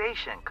Siri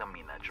Station,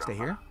 Kamina Drummer. Stay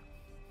here.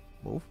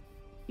 Move.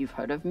 You've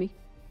heard of me?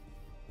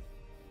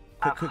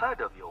 I've heard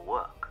of your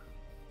work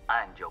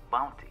and your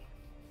bounty.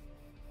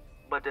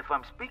 But if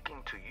I'm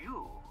speaking to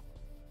you,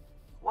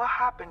 what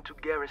happened to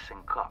Garrison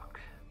Cox?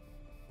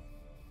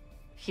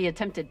 He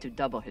attempted to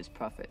double his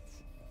profits.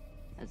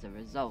 As a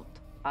result,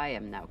 I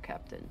am now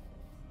captain.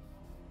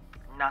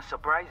 Not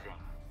surprising.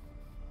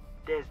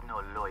 There's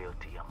no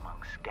loyalty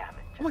among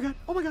scavengers. Oh my God!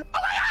 Oh my God! Oh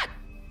my God!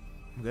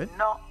 I'm good.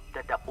 Not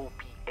that the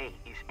OPA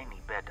is any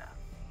better.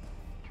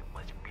 You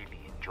must really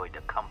enjoy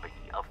the company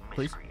of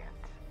miscreants.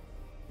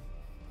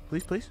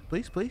 Please.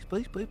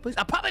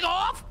 I'm popping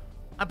off!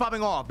 I'm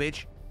popping off,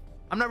 bitch.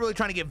 I'm not really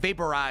trying to get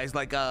vaporized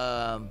like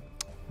bottom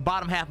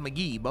half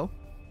McGee, bro.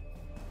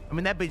 I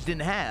mean, that bitch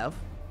didn't have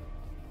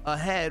a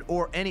head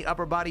or any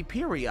upper body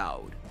period.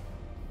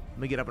 Let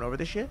me get up and over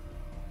this shit.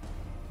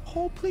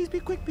 Oh, please be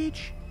quick,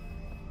 bitch.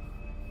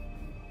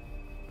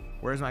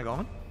 Where am I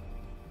going?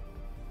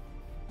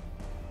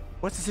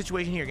 What's the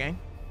situation here, gang?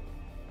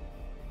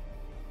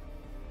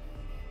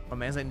 My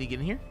man's letting me get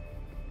in here.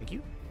 Thank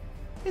you.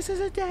 This is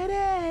a dead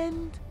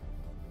end.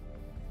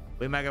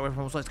 Wait, am I gonna wait for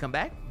home slice to come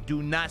back?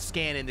 Do not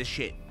scan in this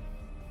shit.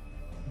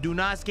 Do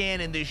not scan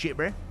in this shit,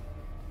 bruh.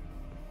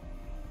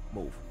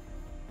 Move.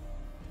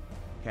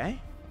 Okay.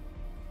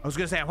 I was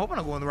gonna say, I'm hoping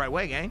I'm going the right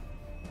way, gang.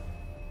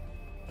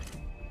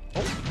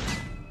 Oh.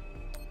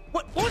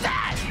 What was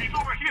that? He's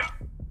over here.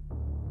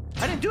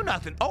 I didn't do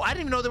nothing. Oh, I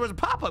didn't even know there was a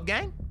pop-up,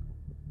 gang.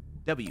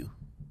 W.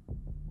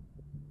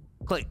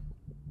 Click.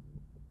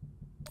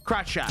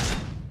 Crotch shot.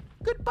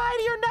 Goodbye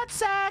to your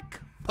nutsack,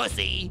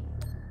 pussy.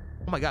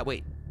 Oh my god,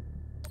 wait.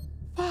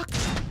 Fuck.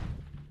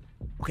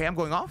 Okay, I'm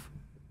going off.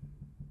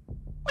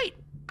 Wait,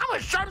 I'm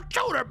a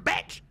sharpshooter,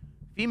 bitch.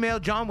 Female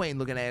John Wayne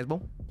looking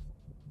asshole.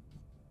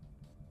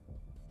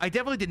 I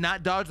definitely did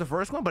not dodge the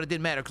first one, but it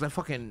didn't matter because I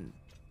fucking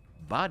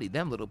bodied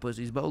them little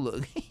pussies, Bo.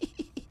 Look.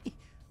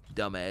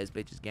 Dumbass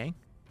bitches, gang.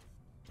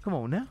 Come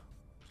on now.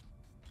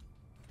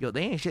 Yo,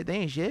 they ain't shit. They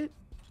ain't shit.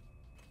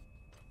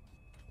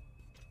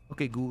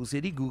 Okay, Google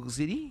City. Google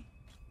City.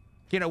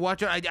 Can I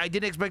watch it? I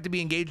didn't expect to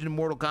be engaged in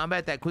Mortal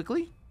Kombat that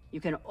quickly.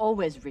 You can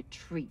always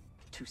retreat,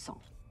 Toussaint.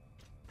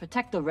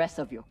 Protect the rest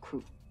of your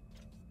crew.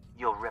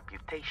 Your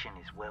reputation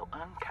is well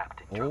earned,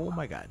 Captain. Oh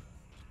my god.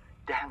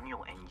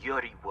 Daniel and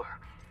Yuri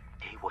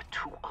they were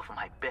two of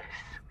my best.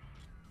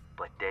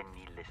 But their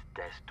needless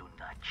deaths do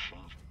not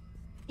change.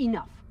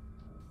 Enough.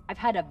 I've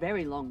had a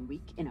very long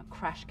week in a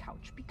crash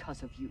couch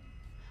because of you.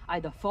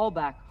 Either fall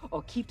back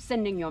or keep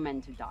sending your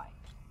men to die.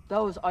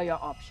 Those are your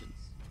options.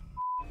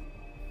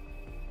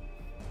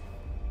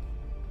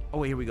 Oh,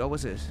 wait, here we go.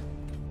 What's this?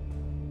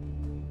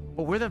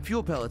 Oh, where are them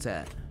fuel pellets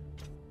at?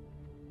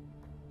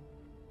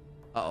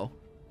 Uh-oh.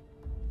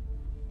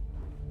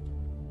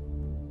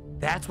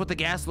 That's what the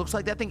gas looks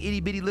like? That thing itty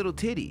bitty little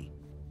titty.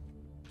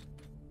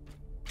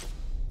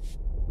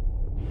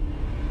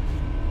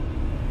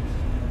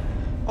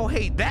 Oh,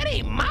 hey, that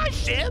ain't my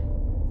ship.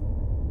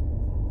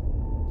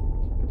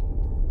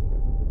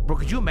 Bro,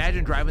 could you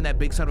imagine driving that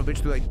big son of a bitch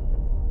through like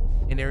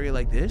an area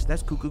like this?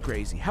 That's cuckoo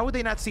crazy. How would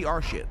they not see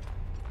our ship?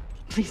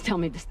 Please tell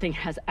me this thing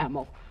has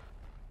ammo.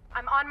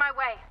 I'm on my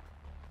way.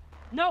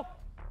 No!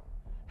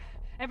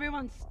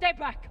 Everyone, stay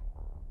back!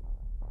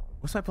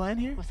 What's my plan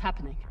here? What's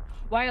happening?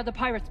 Why are the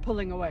pirates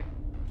pulling away?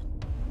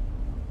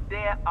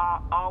 There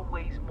are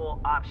always more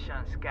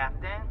options,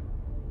 Captain.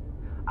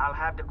 I'll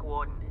have the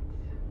coordinates.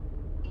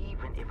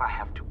 Even if I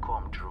have to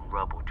comb through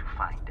rubble to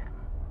find them.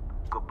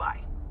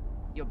 Goodbye.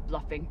 You're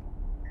bluffing.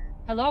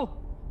 Hello?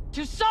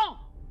 Toussaint!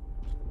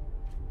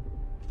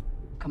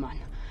 Come on.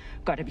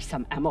 Gotta be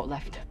some ammo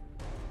left.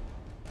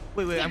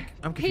 Wait,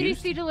 I'm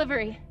confused. PDC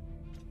delivery.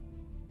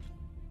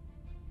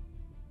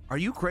 Are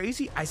you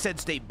crazy? I said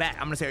stay back.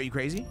 I'm gonna say, are you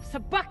crazy?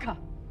 Sabaka!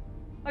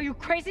 Are you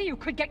crazy? You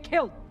could get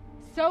killed.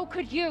 So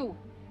could you.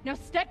 Now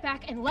step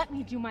back and let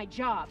me do my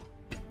job.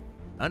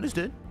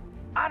 Understood.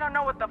 I don't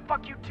know what the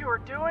fuck you two are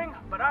doing,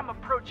 but I'm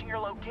approaching your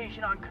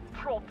location on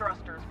control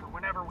thrusters for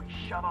whenever we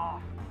shut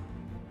off.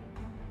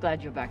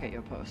 Glad you're back at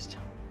your post.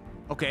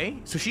 Okay,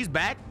 so she's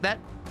back. That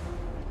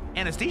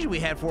anesthesia we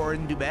had for her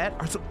didn't do bad.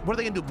 So what are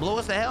they gonna do? Blow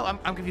us to hell?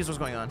 I'm confused what's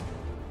going on.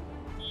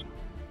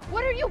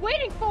 What are you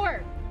waiting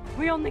for?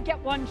 We only get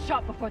one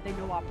shot before they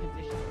know our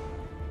position.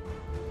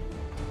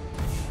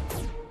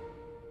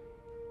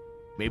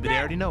 Maybe they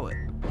already know it.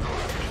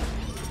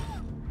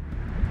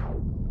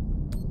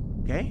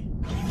 Okay.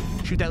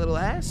 Shoot that little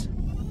ass.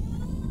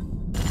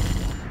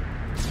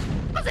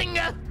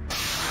 Bazinga!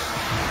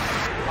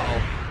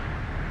 Uh-oh.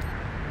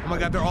 Oh my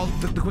god, they're all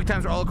the quick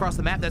times are all across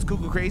the map. That's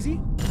cuckoo crazy.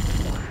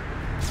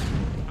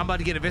 I'm about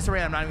to get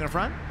eviscerated. I'm not even gonna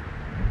front.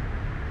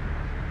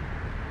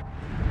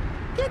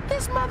 Get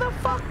this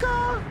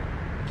motherfucker!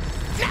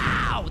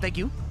 No! Thank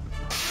you.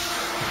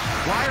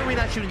 Why are we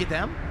not shooting at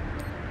them?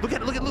 Look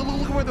at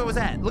where that was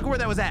at. Look at where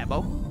that was at,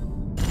 Bo.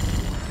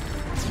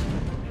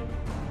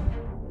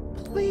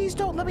 Please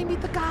don't let me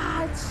meet the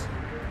gods.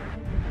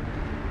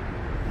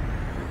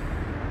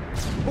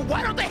 But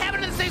why don't they have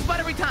it in the same spot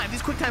every time?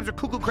 These quick times are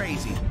cuckoo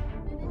crazy.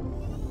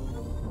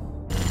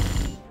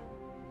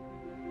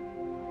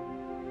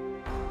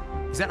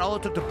 Is that all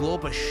it took to blow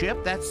up a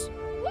ship? That's...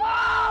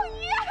 Whoa,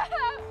 yeah!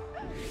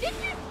 Did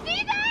you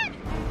see that?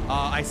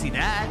 I see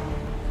that.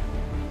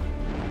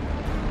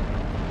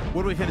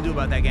 What are we finna do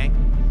about that, gang?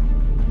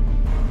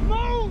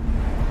 Move!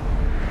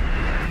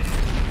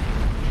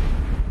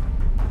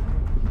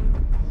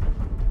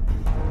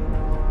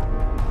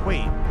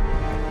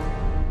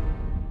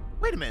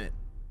 Wait a minute.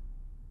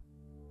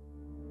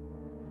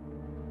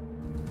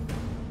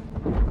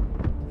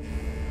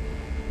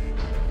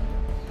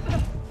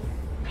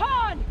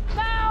 Khan,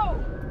 now!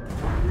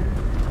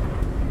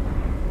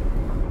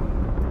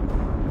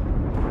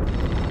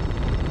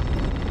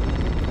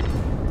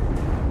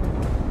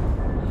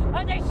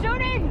 Are they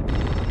shooting?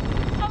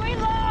 Are we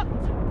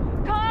locked?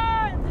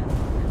 Khan!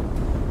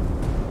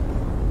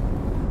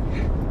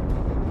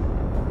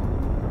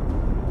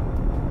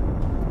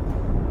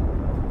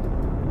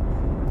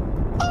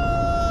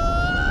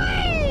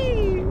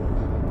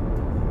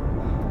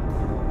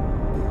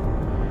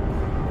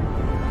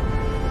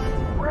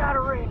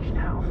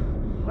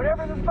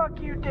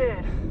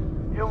 did.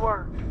 It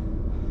worked.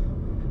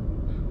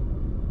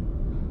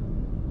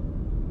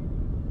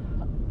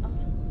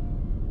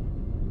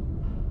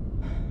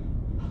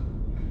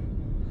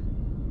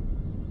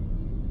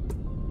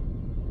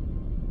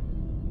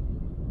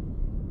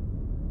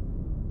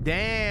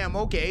 Damn,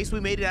 okay, so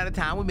we made it out of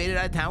town, we made it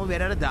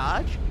out of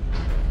Dodge.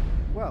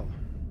 Well,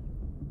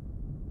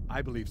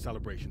 I believe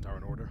celebrations are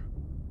in order.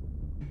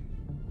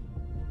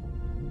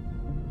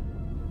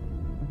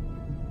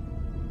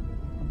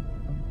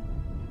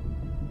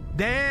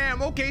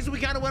 Damn, okay, so we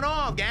kind of went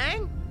off,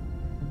 gang.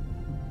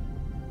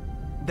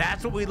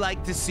 That's what we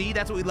like to see,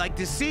 that's what we like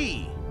to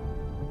see.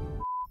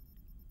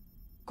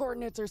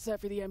 Coordinates are set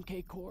for the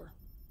MK core.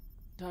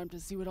 Time to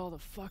see what all the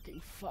fucking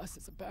fuss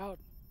is about.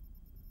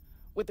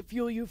 With the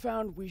fuel you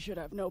found, we should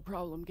have no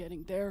problem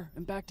getting there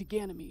and back to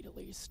Ganymede at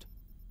least.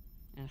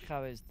 And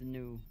how is the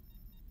new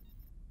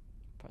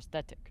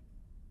prosthetic?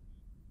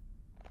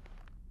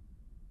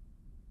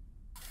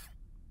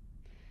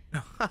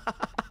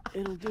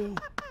 It'll do.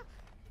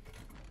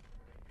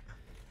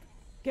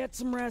 Get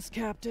some rest,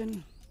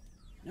 Captain.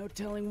 No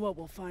telling what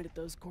we'll find at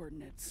those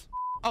coordinates.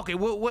 Okay,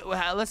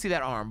 let's see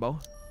that arm, Bo.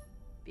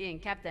 Being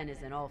captain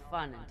isn't all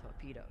fun and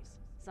torpedoes.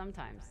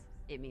 Sometimes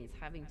it means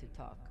having to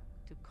talk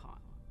to Khan.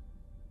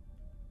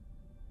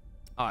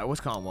 All right,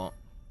 what's Khan want?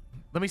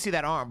 Let me see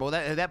that arm, Bo.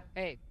 That.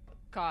 Hey,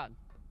 Khan.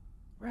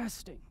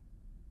 Resting.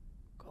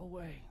 Go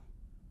away.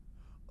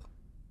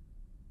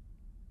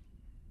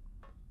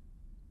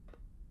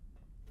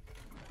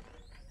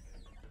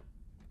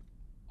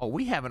 Oh,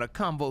 we having a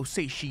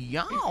conversation.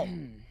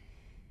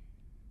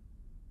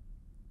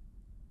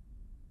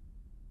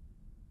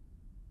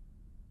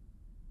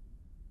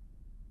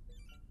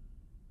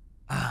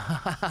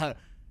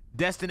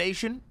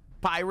 Destination,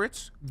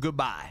 pirates,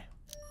 goodbye.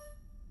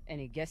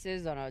 Any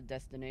guesses on our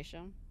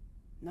destination?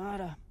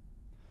 Nada.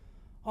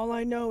 All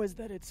I know is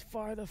that it's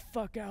far the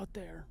fuck out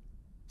there.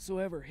 So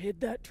whoever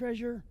hid that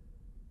treasure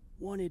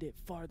wanted it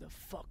far the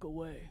fuck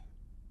away.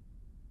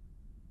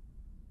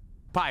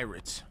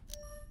 Pirates.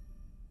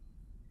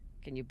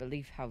 Can you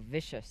believe how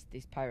vicious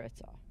these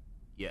pirates are?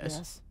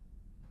 Yes.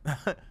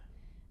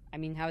 I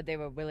mean, how they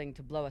were willing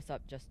to blow us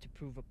up just to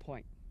prove a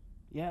point.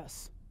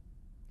 Yes.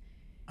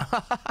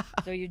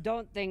 So you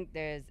don't think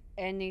there's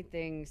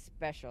anything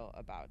special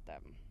about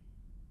them?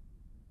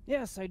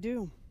 Yes, I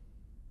do.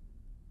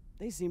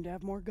 They seem to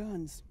have more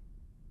guns.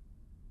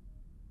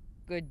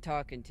 Good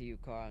talking to you,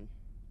 Khan.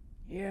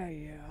 Yeah.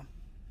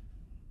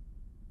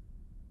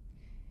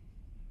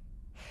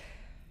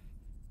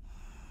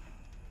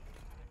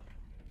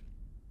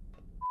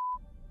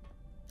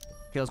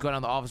 Okay, let's go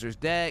down the officer's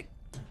deck.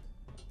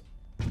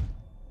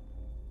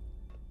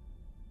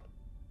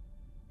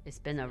 It's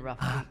been a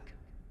rough week.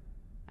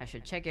 I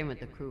should check in with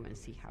the crew and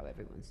see how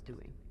everyone's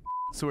doing.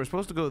 So we're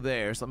supposed to go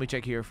there, so let me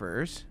check here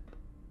first.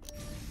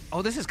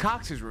 Oh, this is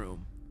Cox's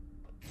room.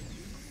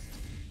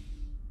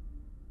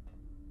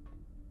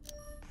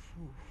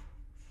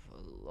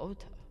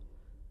 Flota.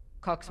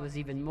 Cox was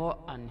even more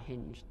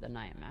unhinged than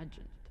I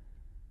imagined.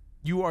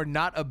 You are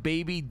not a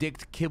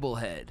baby-dicked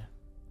kibblehead.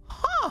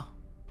 Huh.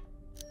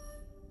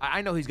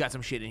 I know he's got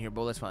some shit in here,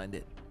 but let's find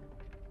it.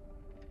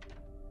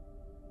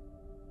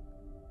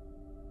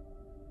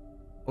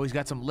 Oh, he's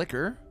got some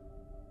liquor.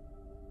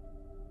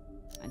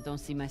 I don't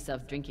see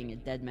myself drinking a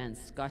dead man's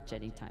scotch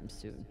anytime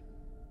soon.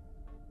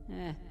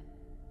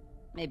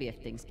 Maybe if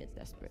things get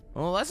desperate.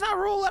 Well, let's not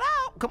rule it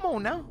out. Come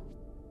on now.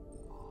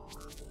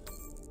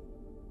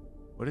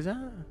 What is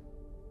that?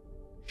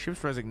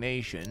 Ship's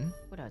resignation.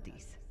 What are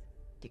these?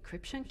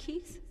 Decryption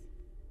keys?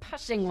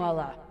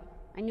 Pashingwala.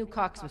 I knew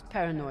Cox was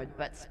paranoid,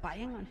 but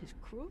spying on his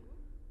crew?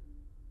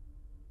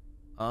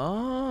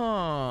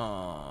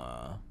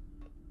 Ah.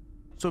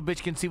 So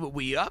bitch can see what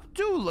we up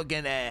to,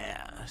 looking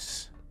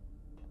ass.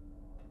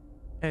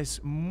 Es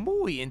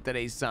muy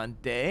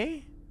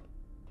interesante.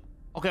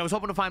 Okay, I was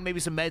hoping to find maybe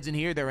some meds in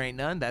here. There ain't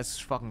none. That's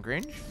fucking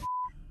cringe.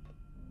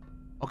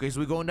 Okay, so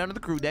we're going down to the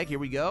crew deck. Here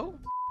we go.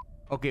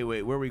 Okay,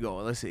 wait, where are we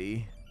going? Let's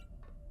see.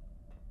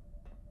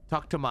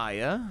 Talk to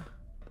Maya.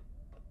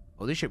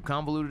 Oh, this ship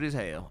convoluted as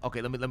hell.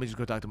 Okay, let me just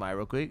go talk to Maya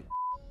real quick.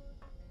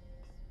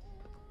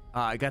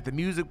 I got the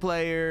music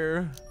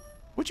player.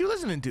 What you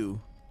listening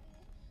to?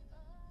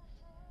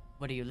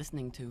 What are you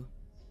listening to?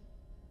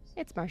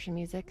 It's Martian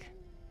music.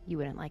 You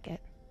wouldn't like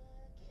it.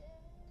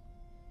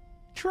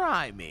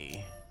 Try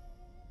me.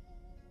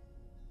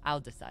 I'll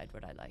decide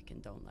what I like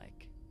and don't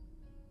like.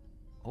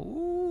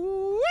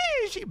 Oh,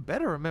 she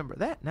better remember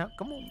that now.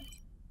 Come on.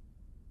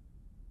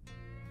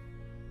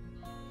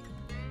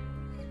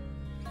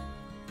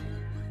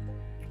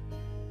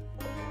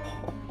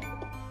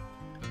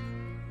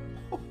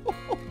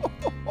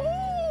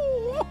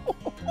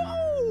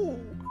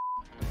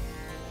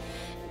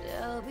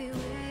 I'll be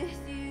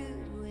with you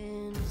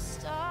in the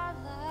starlight,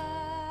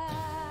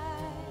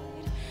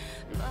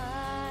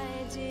 my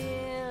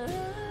dear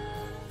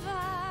love.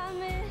 I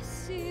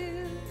miss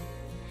you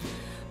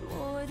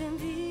more than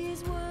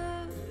these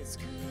words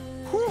could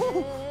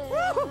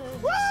ever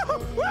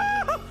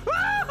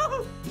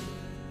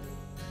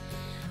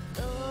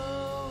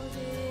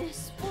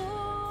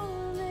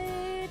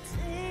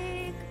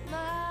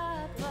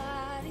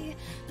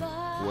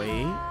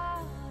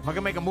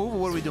gonna make a move, or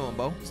what are we doing,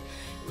 Bo?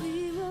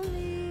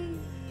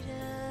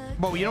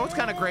 Bo, you know what's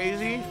kind of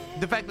crazy?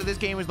 The fact that this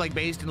game is like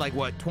based in like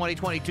what,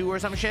 2022 or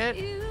some shit?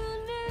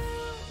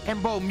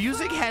 And Bo,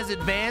 music has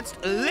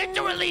advanced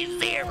literally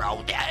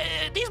zero.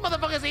 These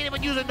motherfuckers ain't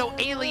even using no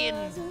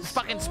alien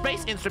fucking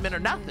space instrument or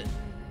nothing.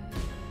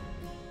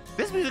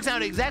 This music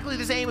sounded exactly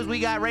the same as we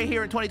got right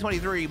here in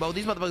 2023, Bo.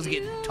 These motherfuckers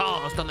get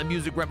tossed on the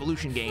Music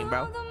Revolution game,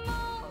 bro.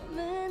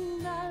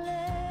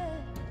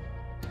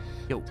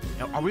 Yo,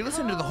 are we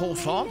listening to the whole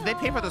song? Did they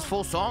pay for this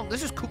full song?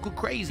 This is cuckoo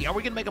crazy. Are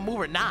we gonna make a move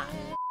or not?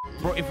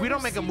 Bro, if we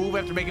don't make a move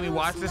after making me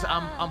watch this,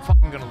 I'm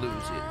fucking gonna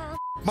lose it.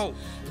 Bo,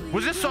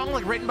 was this song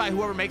like written by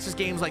whoever makes this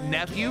game's like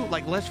nephew?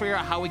 Like, let's figure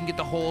out how we can get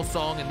the whole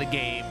song in the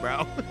game,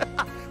 bro.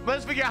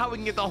 Let's figure out how we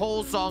can get the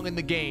whole song in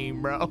the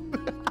game, bro.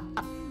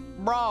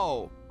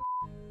 Bro.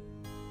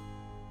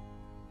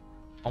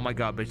 Oh my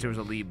god, bitch, there was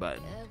a leave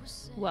button.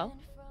 Well,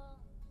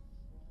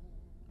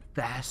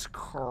 that's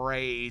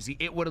crazy.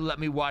 It would have let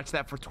me watch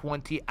that for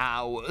 20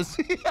 hours.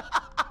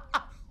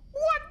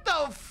 What the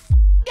f,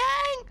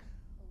 gang?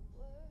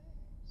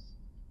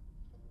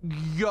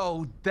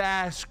 Yo,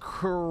 that's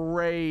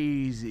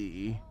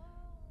crazy.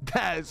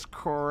 That's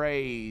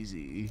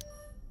crazy.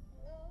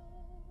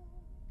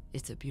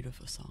 It's a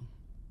beautiful song.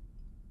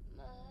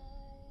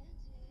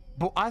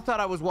 But I thought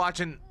I was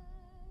watching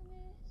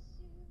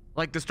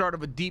like the start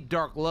of a deep,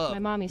 dark love. my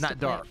mom used to Not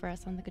play dark, it for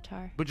us on the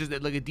guitar. which is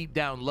like a deep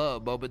down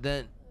love, Bo. But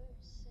then,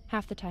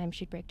 Half the time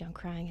she'd break down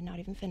crying and not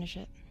even finish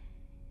it.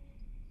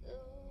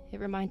 It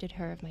reminded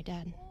her of my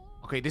dad.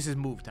 okay, this is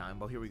move time,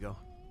 Bo. Here we go.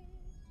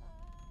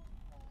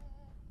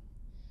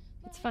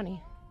 It's funny.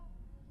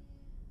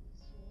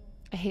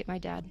 I hate my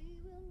dad.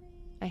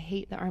 I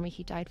hate the army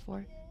he died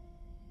for.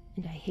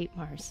 And I hate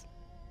Mars.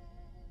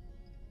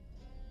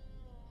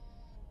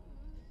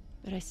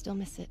 But I still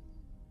miss it.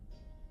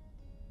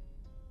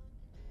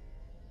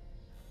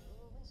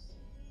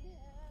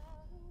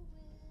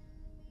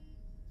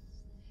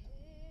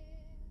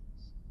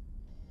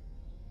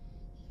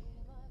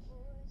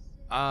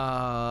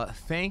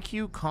 Thank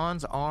you,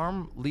 Khan's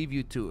arm. Leave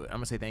you to it. I'm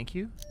gonna say thank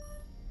you.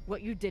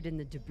 What you did in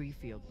the debris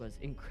field was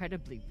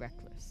incredibly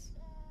reckless.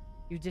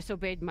 You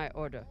disobeyed my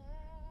order,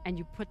 and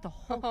you put the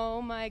whole—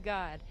 Oh my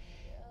god.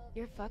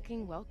 You're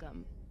fucking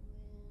welcome.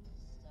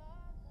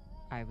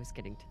 I was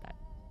getting to that.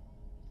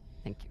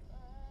 Thank you.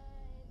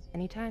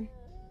 Anytime.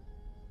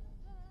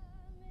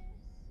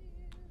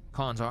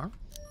 Khan's arm.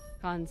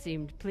 Khan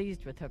seemed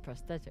pleased with her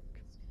prosthetic.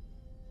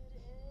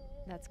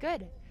 That's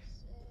good.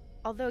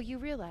 Although you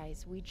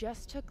realize we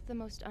just took the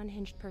most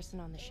unhinged person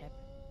on the ship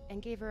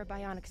and gave her a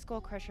bionic skull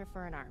crusher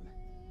for an arm.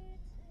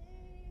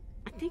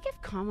 I think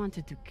if Khan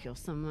wanted to kill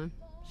someone,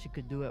 she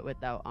could do it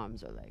without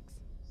arms or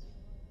legs.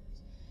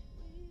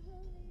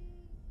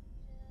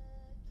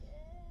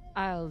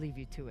 I'll leave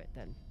you to it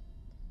then.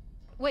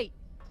 Wait.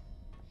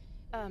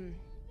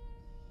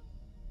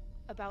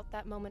 About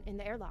that moment in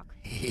the airlock.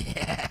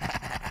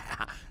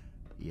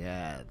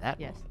 Yeah, that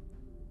Yes. one.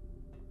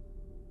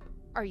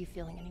 Are you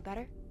feeling any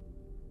better?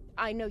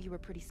 I know you were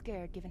pretty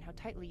scared given how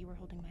tightly you were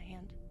holding my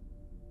hand.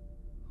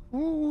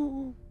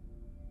 Ooh.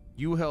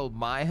 You held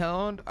my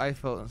hand? I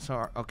felt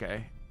sorry.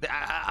 Okay.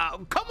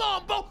 Come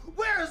on, Bo.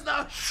 Where's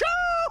the shoe?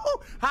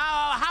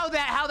 How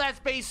that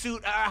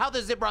spacesuit, how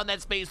the zipper on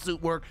that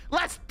spacesuit work?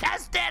 Let's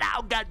test it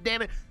out. God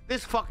damn it.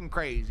 This fucking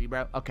crazy,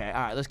 bro. Okay,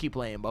 all right. Let's keep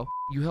playing, Bo.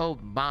 You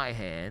held my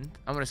hand.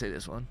 I'm gonna say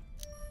this one.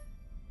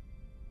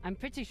 I'm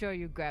pretty sure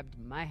you grabbed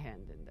my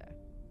hand in there.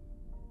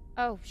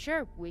 Oh,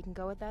 sure. We can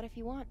go with that if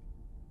you want.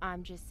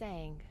 I'm just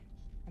saying,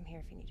 I'm here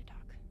if you need to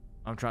talk.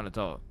 I'm trying to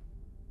talk.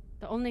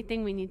 The only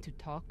thing we need to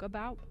talk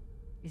about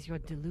is your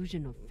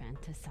delusion of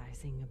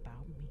fantasizing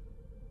about me.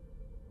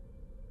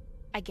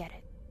 I get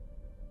it.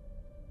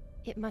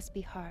 It must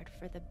be hard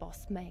for the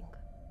boss Meng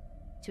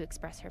to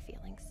express her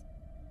feelings.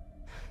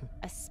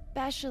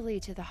 Especially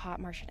to the hot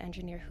Martian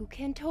engineer who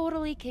can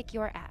totally kick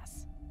your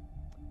ass.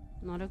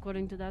 Not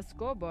according to that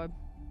scoreboard.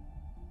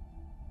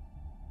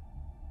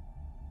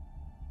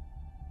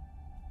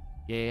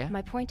 Yeah.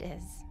 My point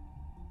is,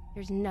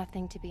 there's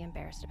nothing to be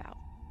embarrassed about.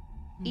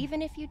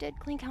 Even if you did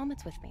clink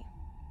helmets with me.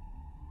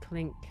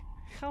 Clink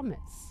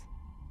helmets?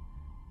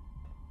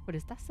 What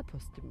is that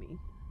supposed to mean?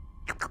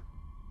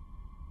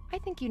 I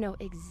think you know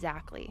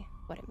exactly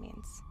what it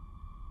means.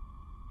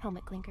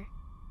 Helmet clinker.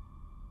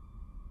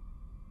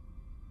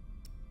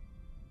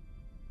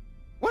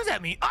 What does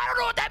that mean? I don't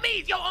know what that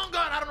means. Yo, on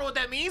God, I don't know what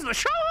that means. But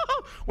sure.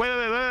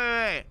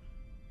 Wait.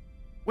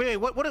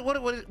 What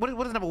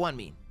does number one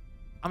mean?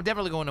 I'm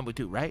definitely going number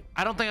two, right?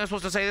 I don't think I'm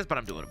supposed to say this, but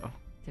I'm doing it, bro.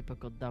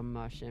 Typical dumb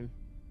Martian.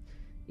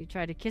 You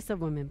try to kiss a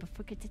woman, but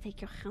forget to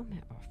take your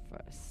helmet off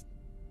first.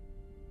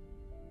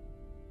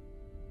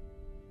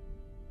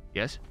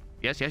 Yes.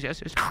 If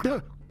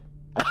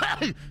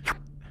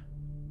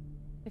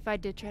I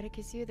did try to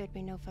kiss you, there'd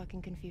be no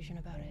fucking confusion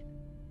about it.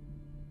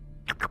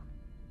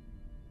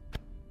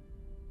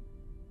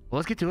 Well,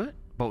 let's get to it.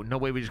 But no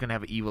way we're just gonna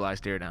have an evil eye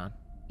stare down.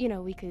 You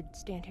know, we could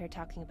stand here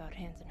talking about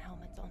hands and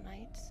helmets all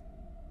night.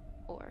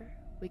 Or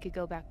we could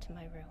go back to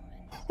my room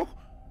and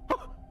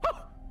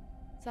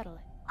settle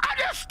it.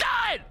 Understood!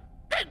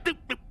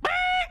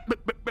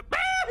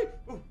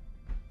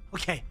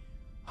 Okay.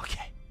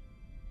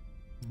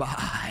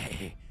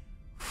 Bye.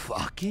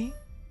 Fucking.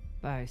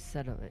 Bye,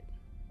 settle it.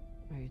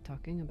 Are you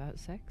talking about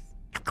sex?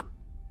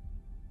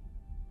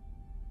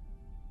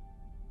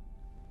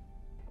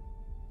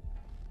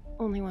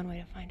 Only one way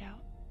to find out.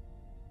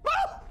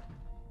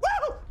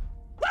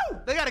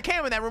 They got a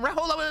camera in that room, right?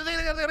 Hold on.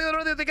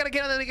 They got a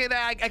camera.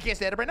 I can't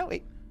stand up right now.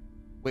 Wait.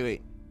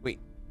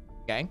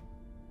 Gang.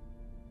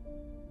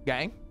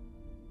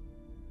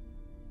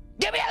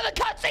 Get me out of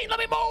the cutscene. Let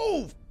me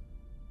move.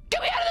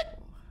 Get me out of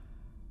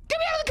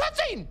the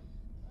cutscene.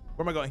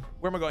 Where am I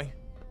going?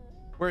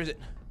 Where is it?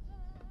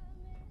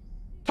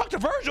 Talk to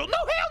Virgil. No,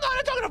 hell no. I'm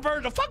not talking to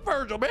Virgil. Fuck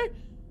Virgil, man.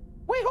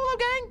 Wait, hold up,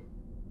 gang.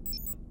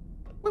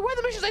 Wait, where are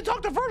the missions? I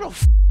talk to Virgil.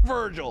 F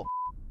Virgil.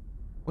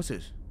 What's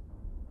this?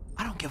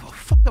 I don't give a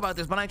fuck about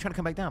this, but I ain't trying to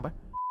come back down, bro.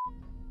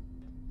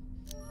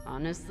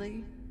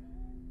 Honestly,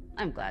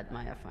 I'm glad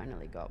Maya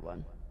finally got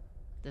one.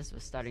 This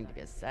was starting to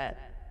get sad.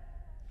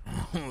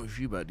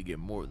 She about to get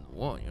more than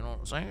one, you know what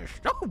I'm saying?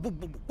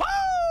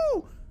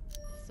 Woo!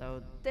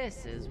 So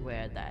this is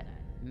where that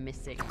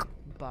missing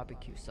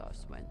barbecue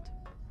sauce went.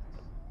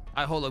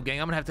 Alright, hold up, gang.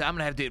 I'm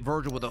gonna have to hit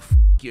Virgil with a f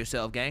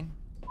yourself, gang.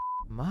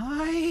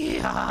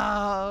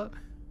 Maya.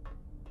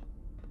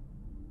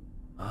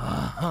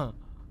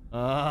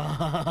 What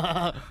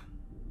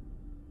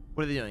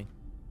are they doing?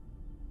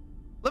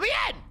 Let me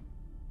in!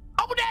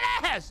 Open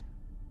that ass!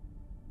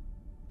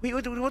 Wait,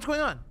 what's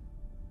going on?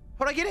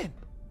 How do I get in?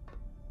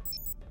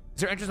 Is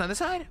there entrance on this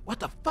side? What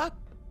the fuck?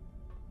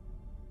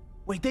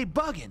 Wait, they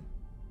bugging.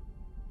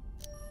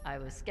 I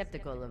was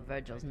skeptical of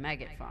Virgil's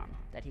maggot farm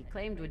that he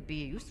claimed would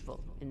be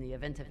useful in the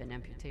event of an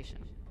amputation.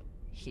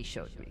 He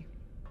showed me.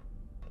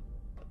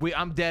 Wait,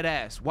 I'm dead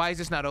ass. Why is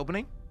this not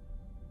opening?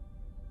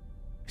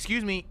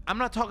 Excuse me, I'm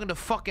not talking to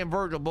fucking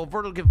Virgil, but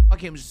Virgil can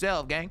fuck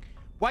himself, gang.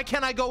 Why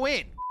can't I go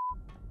in?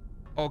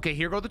 Okay,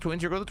 here go the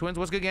twins.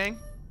 What's good, gang?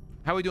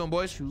 How we doing,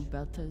 boys? True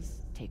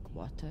belters take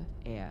water,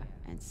 air,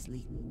 and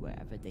sleep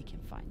wherever they can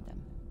find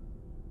them.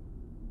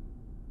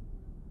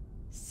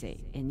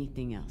 Say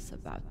anything else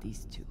about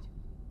these two,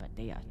 but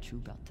they are true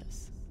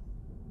belters.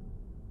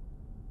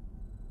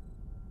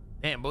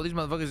 Damn, both these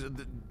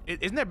motherfuckers.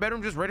 Isn't their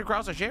bedroom just right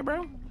across the shit,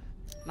 bro?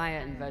 Maya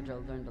and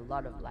Virgil learned a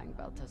lot of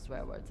Langbelter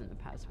swear words in the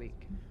past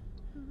week.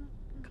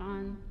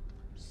 Khan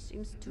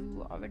seems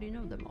to already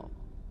know them all.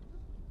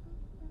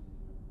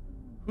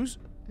 Who's...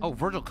 Oh,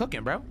 Virgil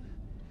cooking, bro.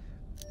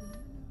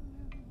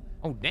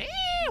 Oh, damn!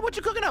 What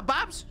you cooking up,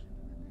 Bobs?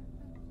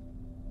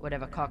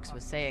 Whatever Cox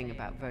was saying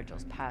about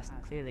Virgil's past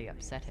clearly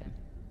upset him.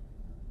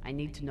 I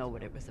need to know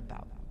what it was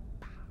about.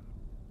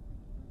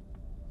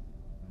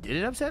 Did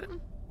it upset him?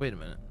 Wait a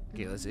minute.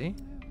 Okay, let's see.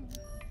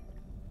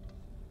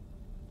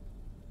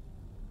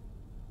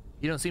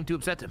 You don't seem too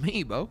upset to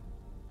me, Bo.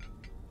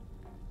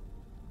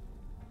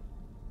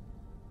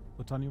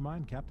 What's on your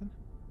mind, Captain?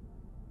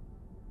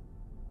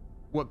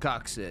 What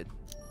Cox said.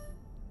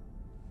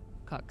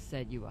 Cox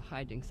said you were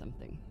hiding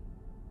something.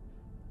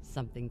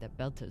 Something that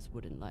Belters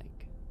wouldn't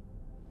like.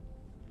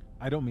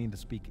 I don't mean to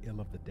speak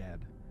ill of the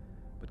dead,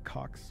 but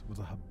Cox was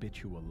a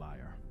habitual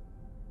liar.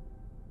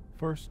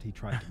 First, he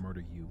tried to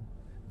murder you.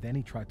 Then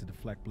he tried to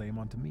deflect blame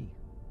onto me.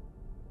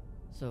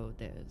 So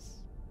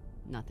there's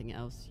nothing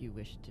else you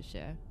wish to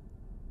share?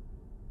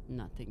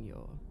 Nothing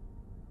you're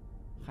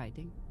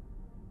hiding?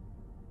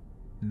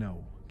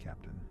 No,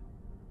 Captain.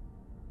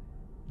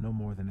 No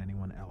more than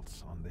anyone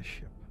else on this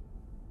ship.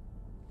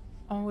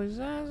 Oh, is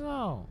that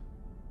so?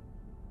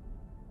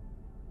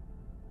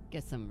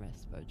 Get some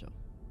rest, Virgil.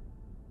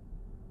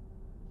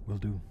 Will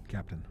do,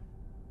 Captain.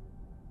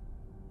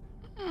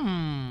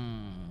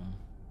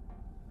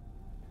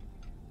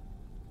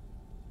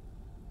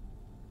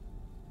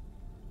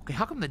 Okay,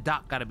 how come the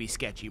doc gotta be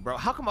sketchy, bro?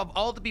 How come of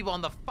all the people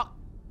on the fuck...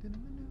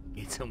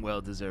 Get some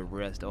well-deserved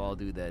rest. I'll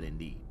do that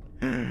indeed.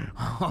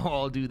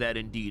 I'll do that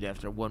indeed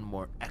after one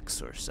more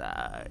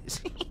exercise.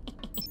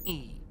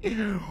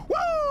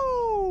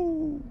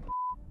 Woo!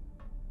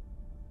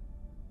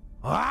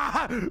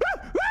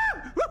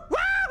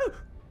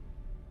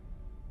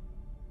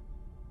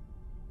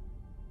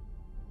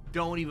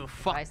 Don't even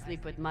fuck. If I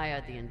sleep with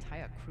Maya, the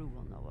entire crew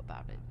will know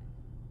about it.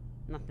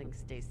 Nothing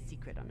stays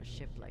secret on a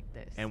ship like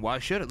this. And why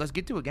should it? Let's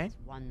get to it, gang. It's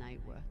one night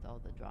worth all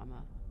the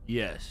drama.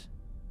 Yes.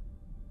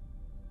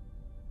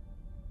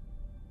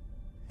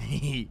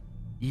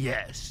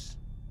 Yes.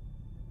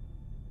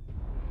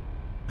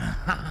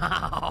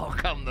 Oh,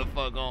 come the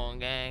fuck on,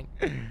 gang.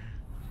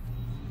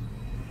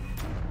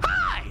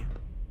 Hi!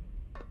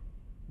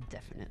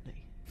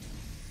 Definitely.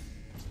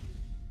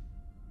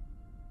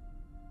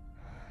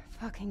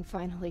 Fucking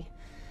finally.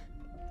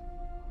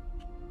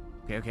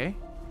 Okay.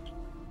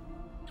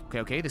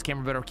 This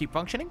camera better keep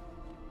functioning.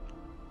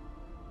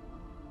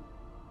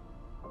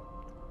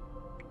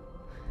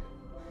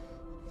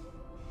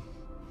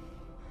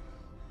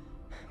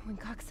 When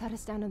Cox sat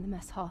us down in the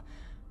mess hall,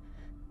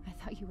 I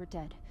thought you were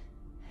dead.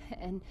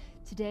 And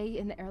today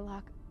in the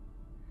airlock,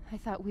 I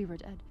thought we were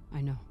dead.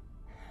 I know.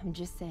 I'm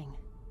just saying.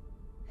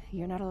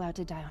 You're not allowed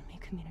to die on me,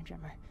 Kamina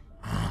Drummer.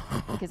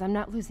 Because I'm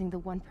not losing the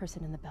one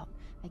person in the belt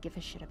I give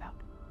a shit about.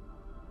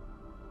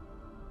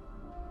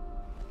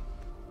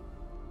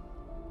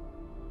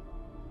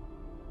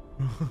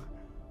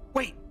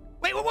 Wait,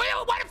 why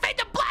did it fade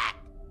to black?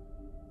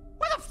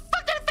 Where the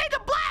fuck did it fade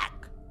to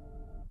black?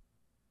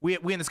 We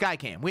in the sky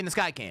cam. We in the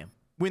sky cam.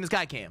 We in the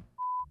sky cam.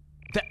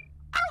 I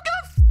don't give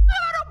a fuck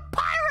about no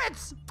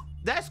pirates.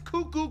 That's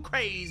cuckoo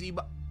crazy,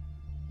 but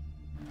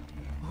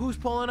who's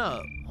pulling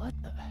up? What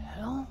the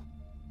hell?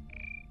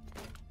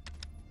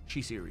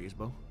 She serious,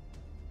 bro.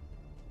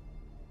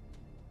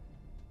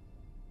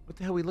 What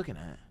the hell are we looking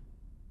at?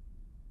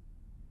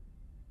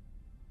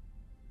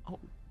 Oh,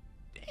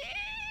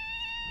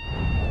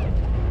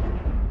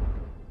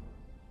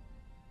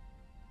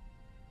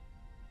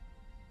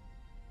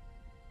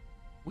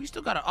 we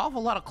still got an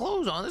awful lot of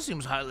clothes on. This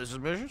seems highly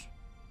suspicious.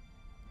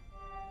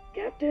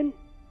 Captain,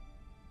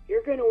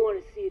 you're gonna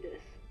want to see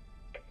this.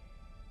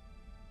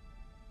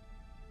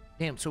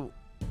 Damn, so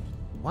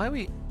why are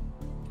we...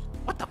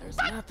 What the There's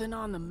fuck? nothing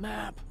on the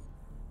map.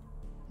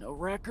 No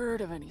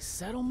record of any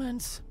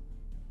settlements.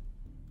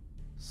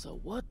 So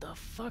what the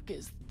fuck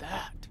is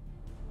that?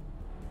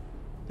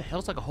 The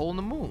hell's like a hole in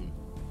the moon?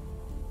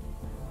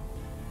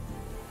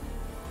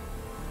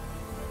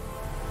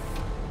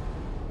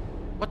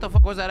 What the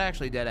fuck was that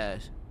actually, dead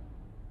ass?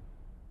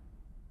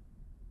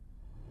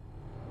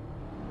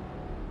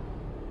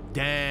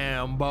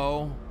 Damn,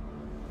 bo.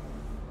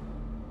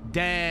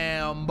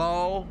 Damn,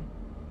 bo.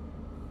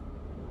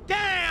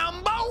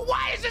 Damn, bo.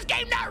 Why is this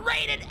game not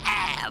rated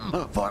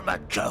M for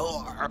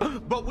mature?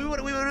 But we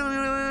would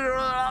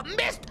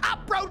missed a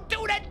bro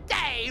tuna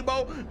day,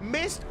 bo.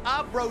 Missed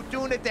a bro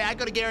tuna day. I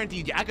could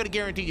have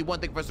guaranteed you one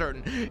thing for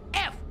certain.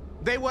 If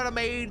they would have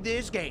made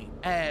this game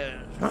as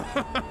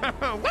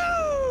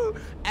woo,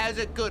 as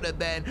it could have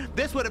been,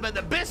 this would have been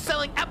the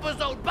best-selling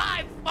episode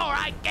by far.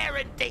 I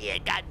guarantee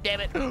it. God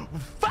damn it.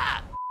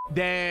 Fuck.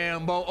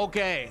 Damn, bo.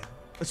 Okay.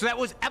 So that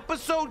was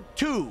episode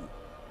 2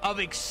 of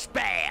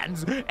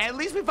Expanse. At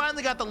least we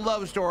finally got the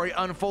love story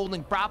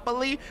unfolding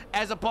properly,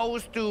 as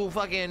opposed to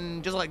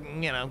fucking just like,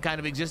 you know, kind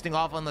of existing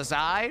off on the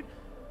side.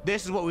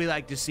 This is what we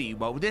like to see,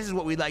 bo. This is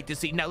what we like to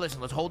see. Now listen,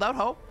 let's hold out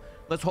hope.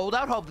 Let's hold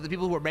out hope that the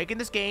people who are making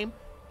this game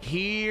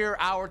hear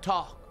our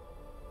talk.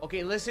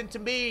 Okay, listen to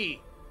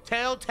me.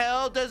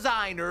 Telltale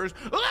designers,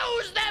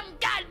 lose them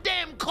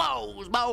goddamn clothes, bo.